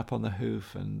pick it up on the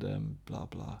hoof and blah,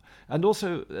 blah. And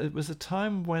also, it was a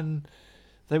time when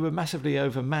they were massively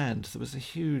overmanned. There was a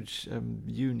huge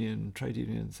trade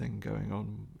union thing going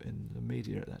on in the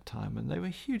media at that time, and they were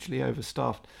hugely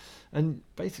overstaffed. And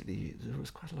basically, there was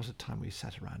quite a lot of time we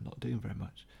sat around not doing very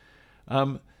much.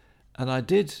 And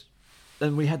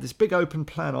we had this big open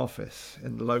plan office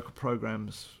in the local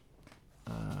programmes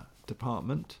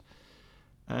department,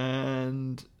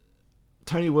 and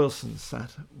Tony Wilson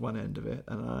sat at one end of it,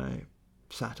 and I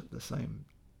sat at the same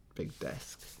big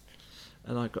desk.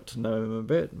 And I got to know him a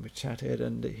bit, and we chatted,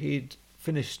 and he'd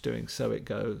finished doing So It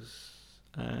Goes,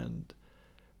 and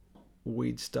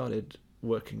we'd started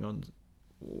working on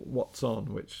What's On,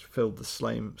 which filled the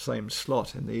same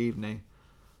slot in the evening.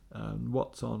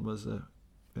 What's On was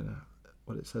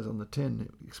what it says on the tin.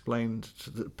 It explained to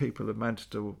the people of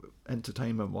Manchester,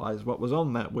 entertainment-wise, what was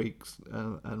on that week,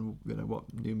 and what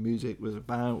new music was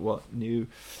about, what new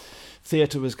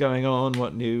theatre was going on,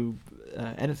 what new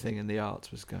anything in the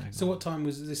arts was going on. So what time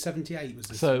was this? 78 was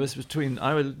this? So it was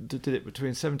I did it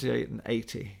between 78 and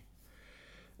 80.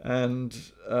 And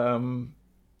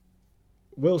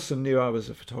Wilson knew I was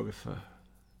a photographer,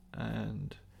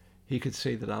 and he could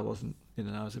see that I wasn't,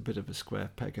 I was a bit of a square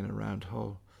peg in a round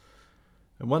hole.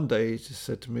 And one day he just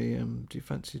said to me, do you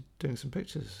fancy doing some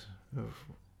pictures of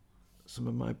some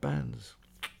of my bands?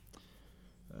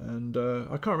 And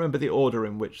I can't remember the order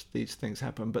in which these things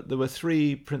happened, but there were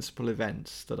 3 principal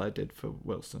events that I did for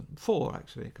Wilson. 4,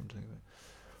 actually, come to think of it.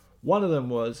 One of them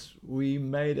was we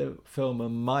made a film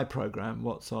on my programme,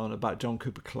 What's On, about John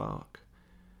Cooper Clarke.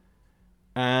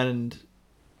 And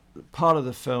part of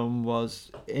the film was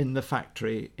in the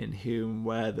factory in Hume,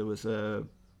 where there was a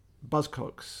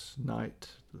Buzzcocks night.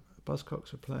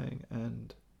 Buzzcocks were playing,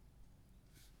 and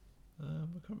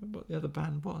I can't remember what the other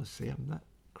band was. See, I'm that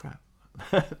crap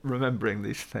remembering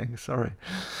these things, sorry.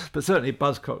 But certainly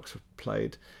Buzzcocks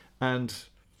played, and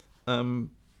John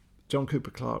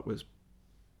Cooper Clarke was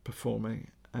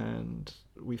performing, and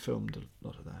we filmed a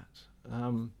lot of that.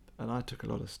 And I took a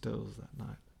lot of stills that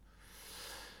night.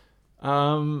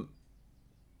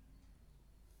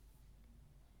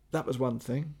 That was one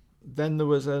thing. Then there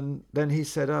was then he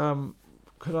said,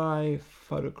 could I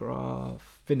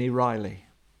photograph Vinnie Riley,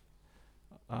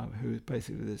 who is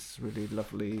basically this really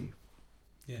lovely,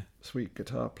 sweet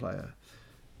guitar player,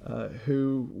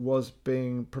 who was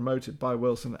being promoted by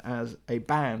Wilson as a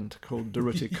band called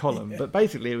Durruti Column. But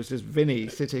basically it was just Vinnie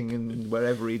sitting in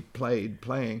wherever he'd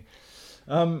playing,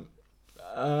 with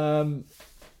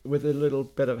a little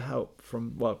bit of help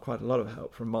quite a lot of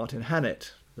help from Martin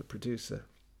Hannett, the producer.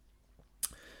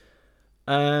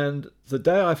 And the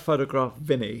day I photographed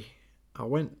Vinnie, I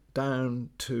went down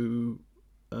to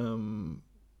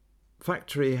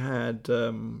factory had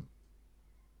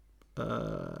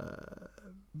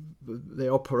they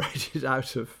operated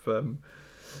out of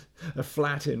a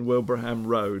flat in Wilbraham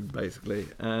Road, basically,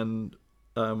 and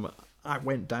I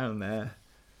went down there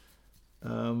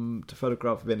to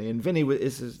photograph Vinnie, and Vinnie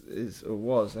was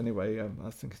anyway.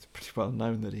 I think it's pretty well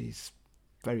known that he's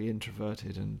very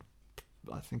introverted, and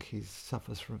I think he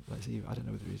suffers from, I don't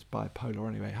know whether he's bipolar or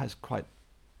anyway, has quite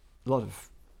a lot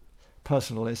of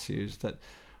personal issues that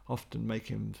often make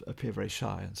him appear very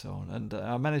shy and so on. And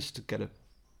I managed to get a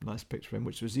nice picture of him,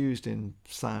 which was used in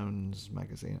Sounds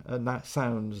magazine. And that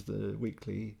Sounds, the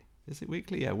weekly, is it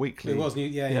weekly? Yeah, weekly. It was,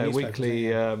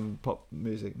 weekly pop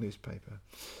music newspaper.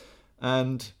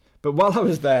 But while I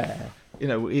was there,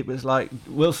 it was like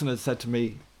Wilson had said to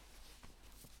me,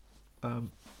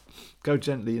 go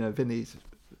gently, Vinnie's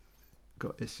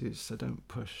got issues, so don't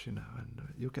push, and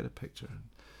you'll get a picture. And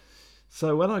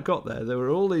so when I got there were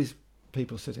all these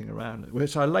people sitting around,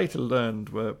 which I later learned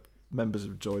were members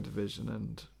of Joy Division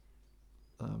and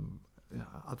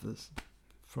others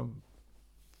from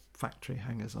factory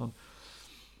hangers-on,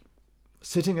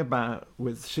 sitting about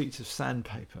with sheets of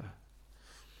sandpaper.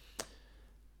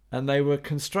 And they were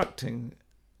constructing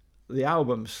the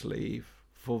album sleeve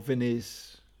for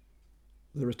Vinnie's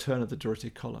The Return of the Durruti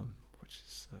Column, which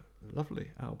is a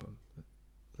lovely album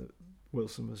that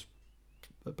Wilson was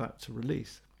about to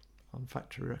release on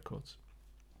Factory Records.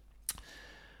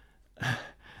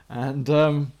 And,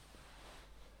 I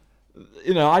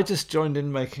just joined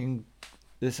in making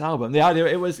this album. The idea,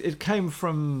 it came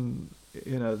from,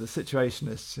 the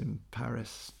Situationists in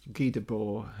Paris. Guy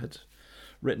Debord had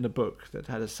written a book that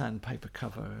had a sandpaper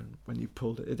cover, and when you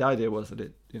pulled it, the idea was that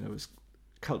it, was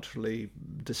culturally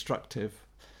destructive,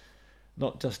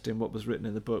 not just in what was written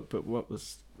in the book, but what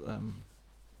was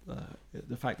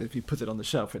the fact that if you put it on the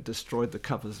shelf, it destroyed the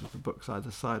covers of the books either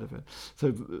side of it.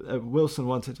 So Wilson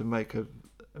wanted to make a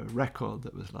record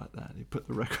that was like that. He put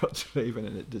the record sleeve in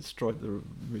and it destroyed the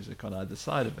music on either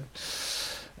side of it.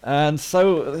 And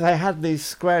so they had these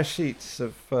square sheets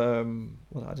of, I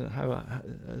don't know how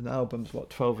an album's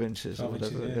 12 inches 12 or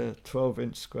whatever, inches, yeah.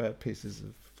 12-inch square pieces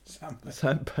of Sandpaper.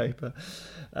 sandpaper,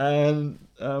 and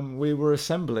we were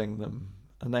assembling them.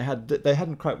 And they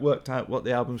hadn't quite worked out what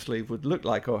the album sleeve would look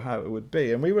like or how it would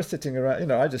be. And we were sitting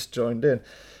around, I just joined in,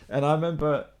 and I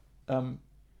remember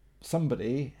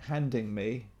somebody handing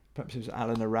me, perhaps it was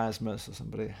Alan Erasmus or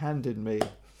somebody, handed me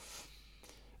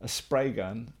a spray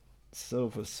gun,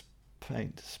 silver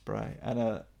paint spray, and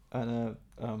a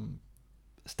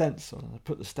stencil. And I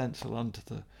put the stencil onto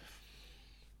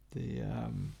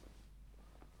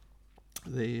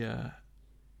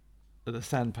the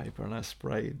sandpaper, and I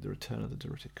sprayed The Return of the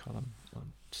Doherty Column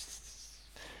on.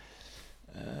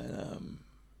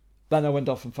 Then I went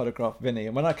off and photographed Vinnie,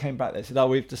 and when I came back they said,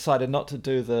 we've decided not to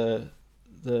do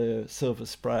the silver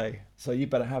spray, so you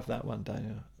better have that one,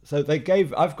 Daniel. So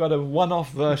I've got a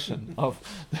one-off version of,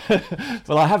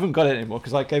 well, I haven't got it anymore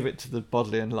because I gave it to the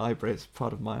Bodleian Library. It's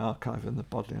part of my archive in the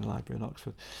Bodleian Library in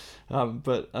Oxford.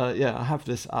 I have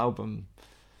this album,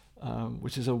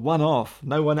 which is a one-off.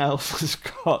 No one else has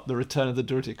got The Return of the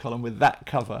Doherty Column with that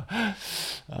cover.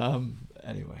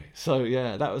 Anyway, so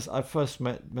yeah, I first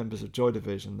met members of Joy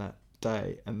Division that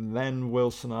day, and then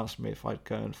Wilson asked me if I'd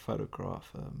go and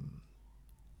photograph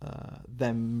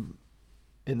them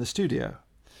in the studio.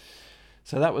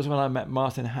 So that was when I met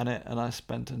Martin Hannett, and I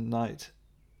spent a night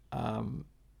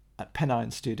at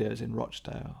Pennine Studios in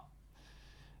Rochdale,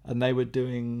 and they were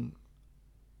doing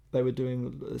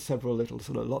several little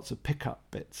sort of lots of pickup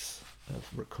bits of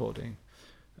recording,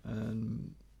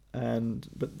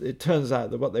 but it turns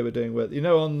out that what they were doing was,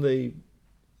 on the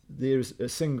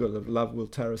single of Love Will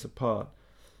Tear Us Apart,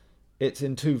 it's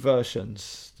in two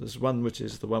versions. There's one which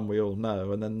is the one we all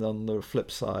know, and then on the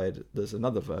flip side there's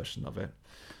another version of it.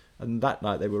 And that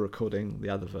night they were recording the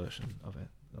other version of it,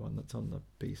 the one that's on the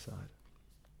B-side.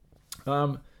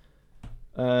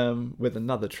 With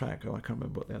another track. I can't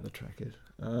remember what the other track is.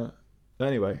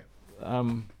 Anyway,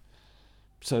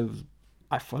 so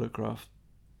I photographed,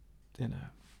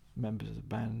 members of the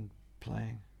band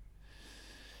playing.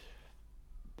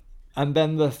 And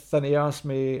then he asked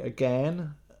me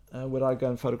again, would I go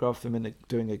and photograph them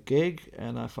doing a gig?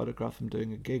 And I photographed them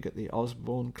doing a gig at the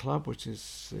Osborne Club, which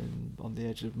is on the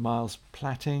edge of Miles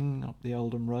Platting, up the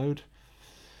Oldham Road.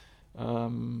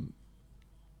 And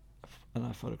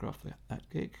I photographed that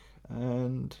gig.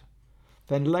 And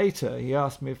then later he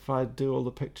asked me if I'd do all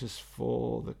the pictures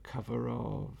for the cover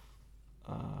of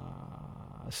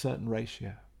A Certain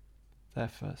Ratio, their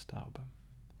first album.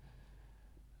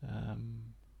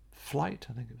 Flight,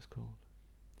 I think it was called.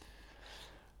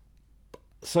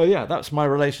 So yeah, that's my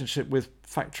relationship with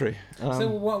Factory. So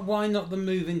why not the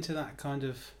move into that kind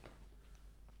of?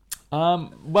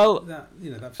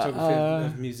 That photography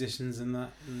of musicians and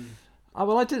that.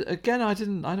 Well, I did. Again, I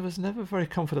didn't. I was never very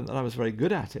confident that I was very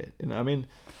good at it. I mean,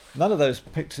 none of those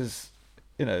pictures.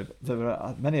 There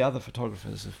are many other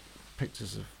photographers of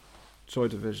pictures of Joy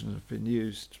Division have been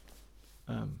used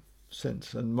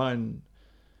since, and mine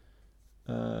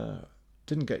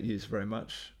didn't get used very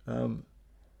much.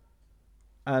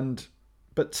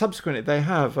 But subsequently they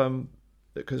have,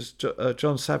 because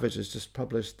John Savage has just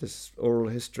published this oral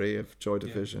history of Joy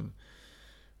Division,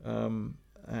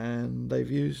 and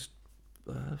they've used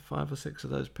 5 or 6 of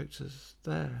those pictures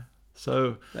there.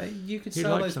 So you could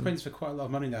sell those prints for quite a lot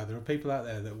of money now. There are people out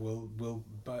there that will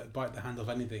bite the hand off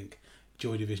anything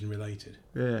Joy Division related.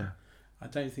 Yeah. I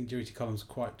don't think Doherty Columns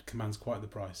commands quite the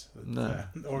price,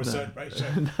 or a certain ratio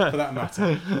for that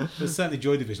matter. But certainly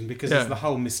Joy Division, because there's the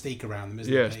whole mystique around them,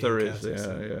 isn't yes, there? Yes, there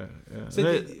is. Yeah. So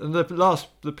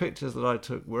the pictures that I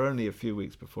took were only a few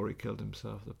weeks before he killed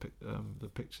himself. The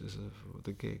pictures of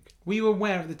the gig. Were you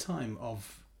aware at the time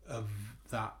of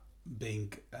that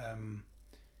being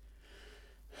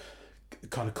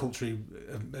kind of culturally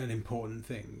an important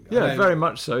thing? Yeah, very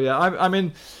much so. Yeah, I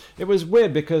mean, it was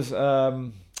weird because.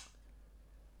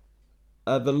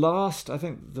 The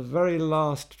very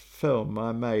last film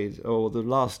I made, or the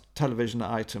last television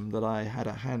item that I had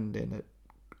a hand in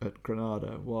at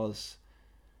Granada, was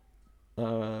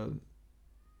the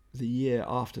year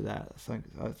after that. I think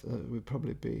it would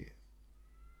probably be.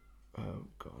 Oh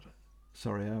God,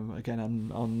 sorry. Again,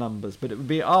 I'm on numbers, but it would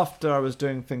be after I was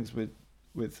doing things with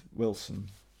Wilson.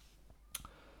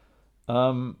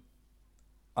 I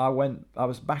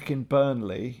was back in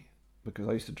Burnley, because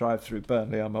I used to drive through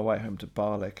Burnley on my way home to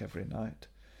Barlick every night,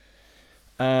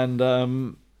 and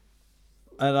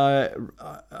I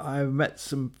met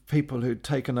some people who'd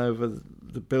taken over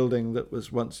the building that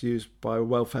was once used by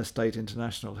Welfare State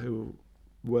International, who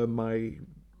were my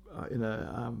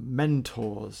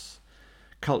mentors,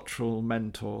 cultural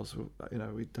mentors.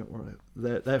 We don't want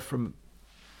to.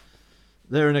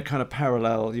 They're in a kind of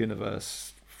parallel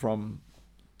universe from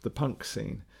the punk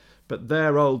scene, but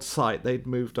their old site, they'd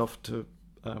moved off to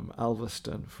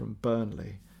Alveston from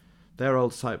Burnley. Their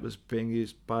old site was being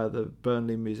used by the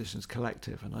Burnley Musicians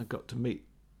Collective, and I got to meet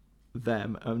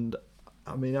them. And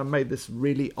I made this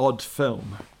really odd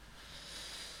film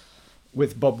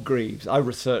with Bob Greaves. I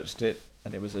researched it,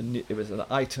 and it was an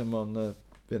item on the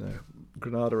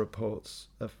Granada Reports.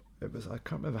 I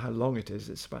can't remember how long it is.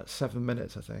 It's about 7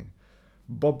 minutes, I think.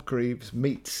 Bob Greaves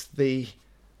meets the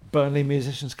Burnley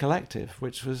Musicians Collective,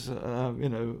 which was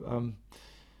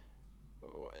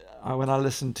when I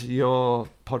listened to your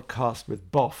podcast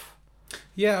with Boff.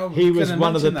 Yeah, he was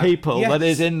one of the people that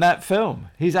is in that film.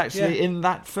 He's actually Yeah. in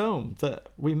that film that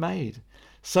we made.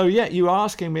 So yeah, you were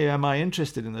asking me, am I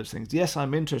interested in those things? Yes,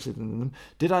 I'm interested in them.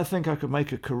 Did I think I could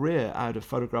make a career out of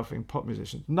photographing pop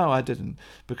musicians? No, I didn't,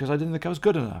 because I didn't think I was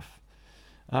good enough.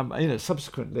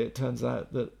 Subsequently, it turns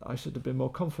out that I should have been more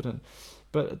confident.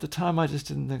 But at the time, I just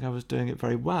didn't think I was doing it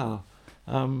very well.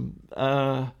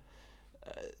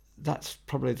 That's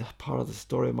probably the part of the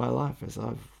story of my life. Is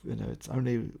it's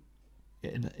only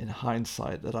in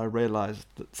hindsight that I realised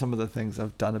that some of the things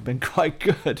I've done have been quite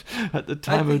good. At the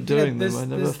time of doing them, I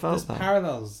never felt that. There's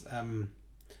parallels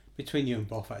between you and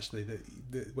Boff, actually,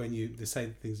 that when you say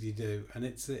the things you do, and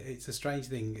it's a strange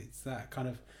thing. It's that kind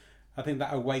of, I think,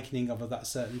 that awakening of that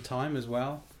certain time as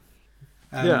well.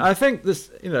 Yeah, I think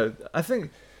this. I think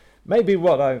maybe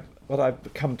what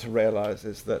I've come to realise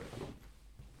is that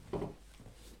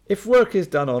if work is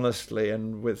done honestly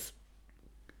and with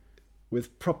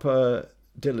proper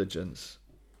diligence,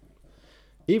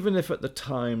 even if at the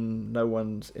time no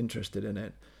one's interested in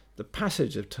it, the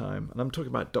passage of time, and I'm talking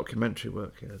about documentary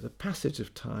work here, the passage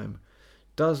of time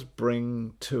does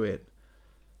bring to it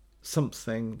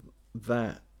something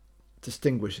that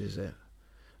distinguishes it.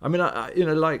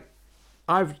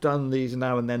 I've done these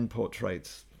now and then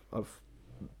portraits of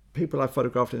people I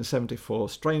photographed in 1974,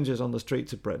 strangers on the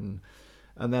streets of Britain,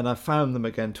 and then I found them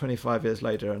again 25 years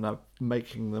later, and I'm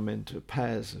making them into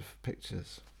pairs of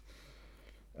pictures.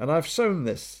 And I've shown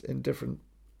this in different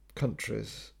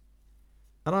countries,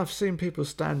 and I've seen people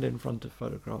stand in front of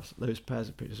photographs, those pairs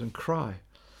of pictures, and cry,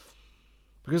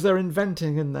 because they're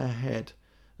inventing in their head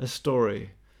a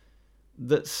story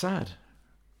that's sad.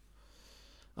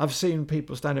 I've seen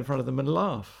people stand in front of them and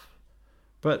laugh.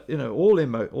 But,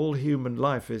 all human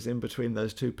life is in between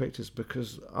those two pictures,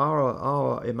 because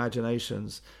our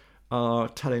imaginations are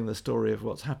telling the story of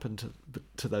what's happened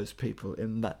to those people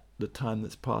in the time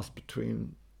that's passed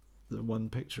between the one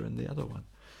picture and the other one.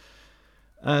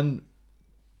 And,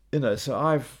 so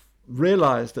I've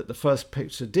realised that the first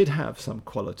picture did have some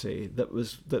quality that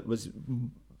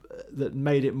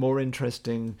made it more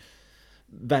interesting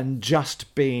than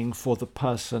just being for the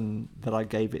person that I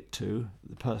gave it to,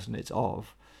 the person it's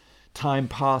of. Time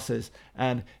passes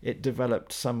and it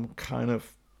developed some kind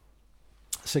of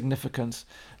significance,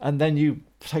 and then you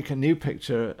take a new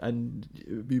picture and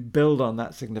you build on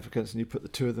that significance and you put the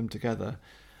two of them together,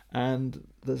 and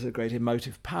there's a great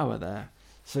emotive power there.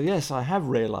 So yes, I have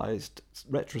realised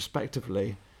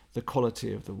retrospectively the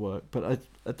quality of the work, but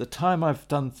at the time I've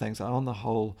done things, I on the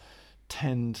whole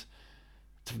tend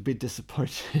to be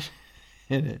disappointed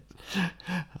in it,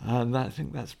 and I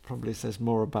think that's probably says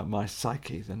more about my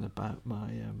psyche than about my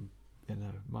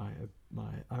my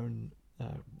own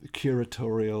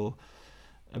curatorial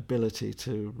ability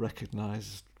to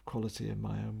recognise quality in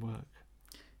my own work.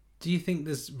 Do you think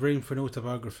there's room for an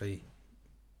autobiography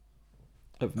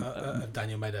Of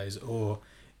Daniel Meadows, or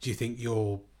do you think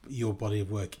your body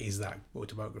of work is that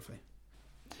autobiography?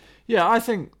 Yeah, I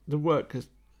think the work is.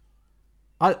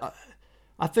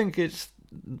 I think it's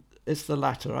the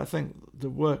latter. I think the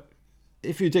work,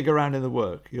 if you dig around in the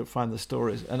work, you'll find the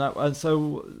stories. And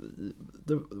so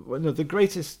the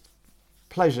greatest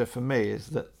pleasure for me is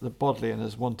that the Bodleian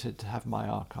has wanted to have my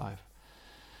archive.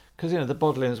 Because, the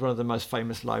Bodleian is one of the most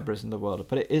famous libraries in the world.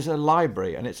 But it is a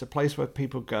library, and it's a place where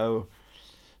people go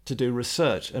to do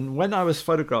research. And when I was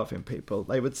photographing people,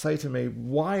 they would say to me,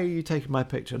 "Why are you taking my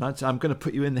picture?" And I'd say, "I'm going to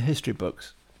put you in the history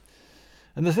books."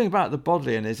 And the thing about the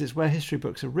Bodleian is it's where history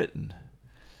books are written.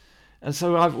 And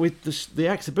so with the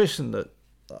exhibition that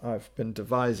I've been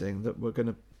devising that we're going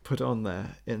to put on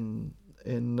there in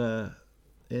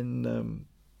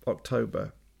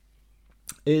October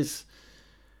is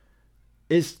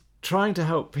trying to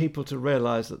help people to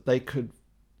realise that they could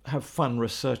have fun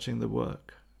researching the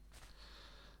work.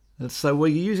 And so we're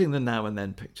using the now and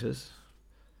then pictures,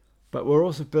 but we're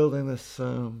also building this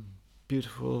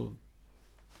beautiful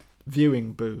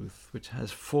viewing booth which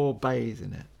has 4 bays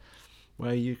in it,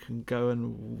 where you can go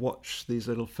and watch these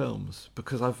little films,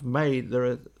 because there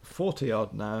are 40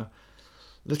 odd now,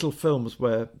 little films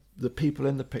where the people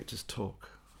in the pictures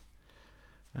talk.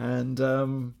 And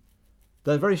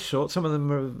they're very short. Some of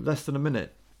them are less than a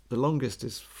minute. The longest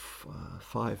is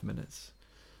 5 minutes,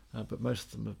 but most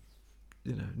of them are,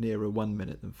 nearer 1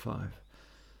 minute than 5.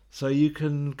 So you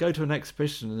can go to an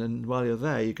exhibition, and then while you're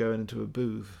there, you go into a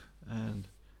booth and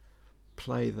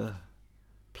play the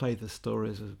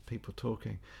stories of people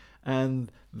talking,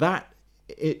 and that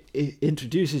it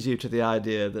introduces you to the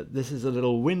idea that this is a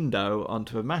little window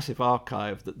onto a massive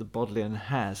archive that the Bodleian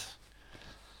has.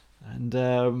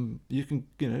 And you can,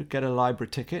 get a library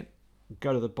ticket,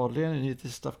 go to the Bodleian, and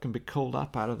this stuff can be called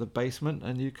up out of the basement,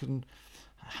 and you can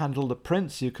handle the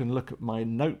prints. You can look at my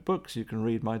notebooks. You can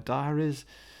read my diaries.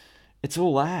 It's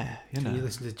all there. Can you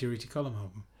listen to Durruti Column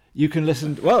album? You can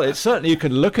listen. Well, it's certainly you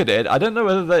can look at it. I don't know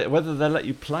whether they let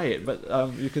you play it, but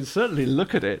you can certainly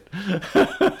look at it.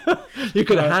 You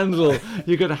could handle.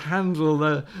 You could handle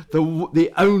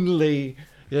the only.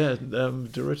 Yeah,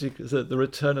 the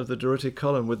return of the Durruti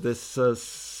Column with this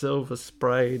silver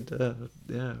sprayed,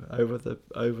 over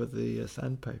the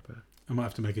sandpaper. I might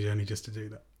have to make a journey just to do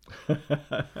that.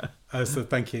 So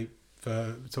thank you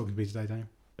for talking to me today, Daniel.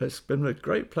 It's been a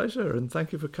great pleasure, and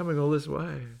thank you for coming all this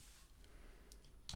way.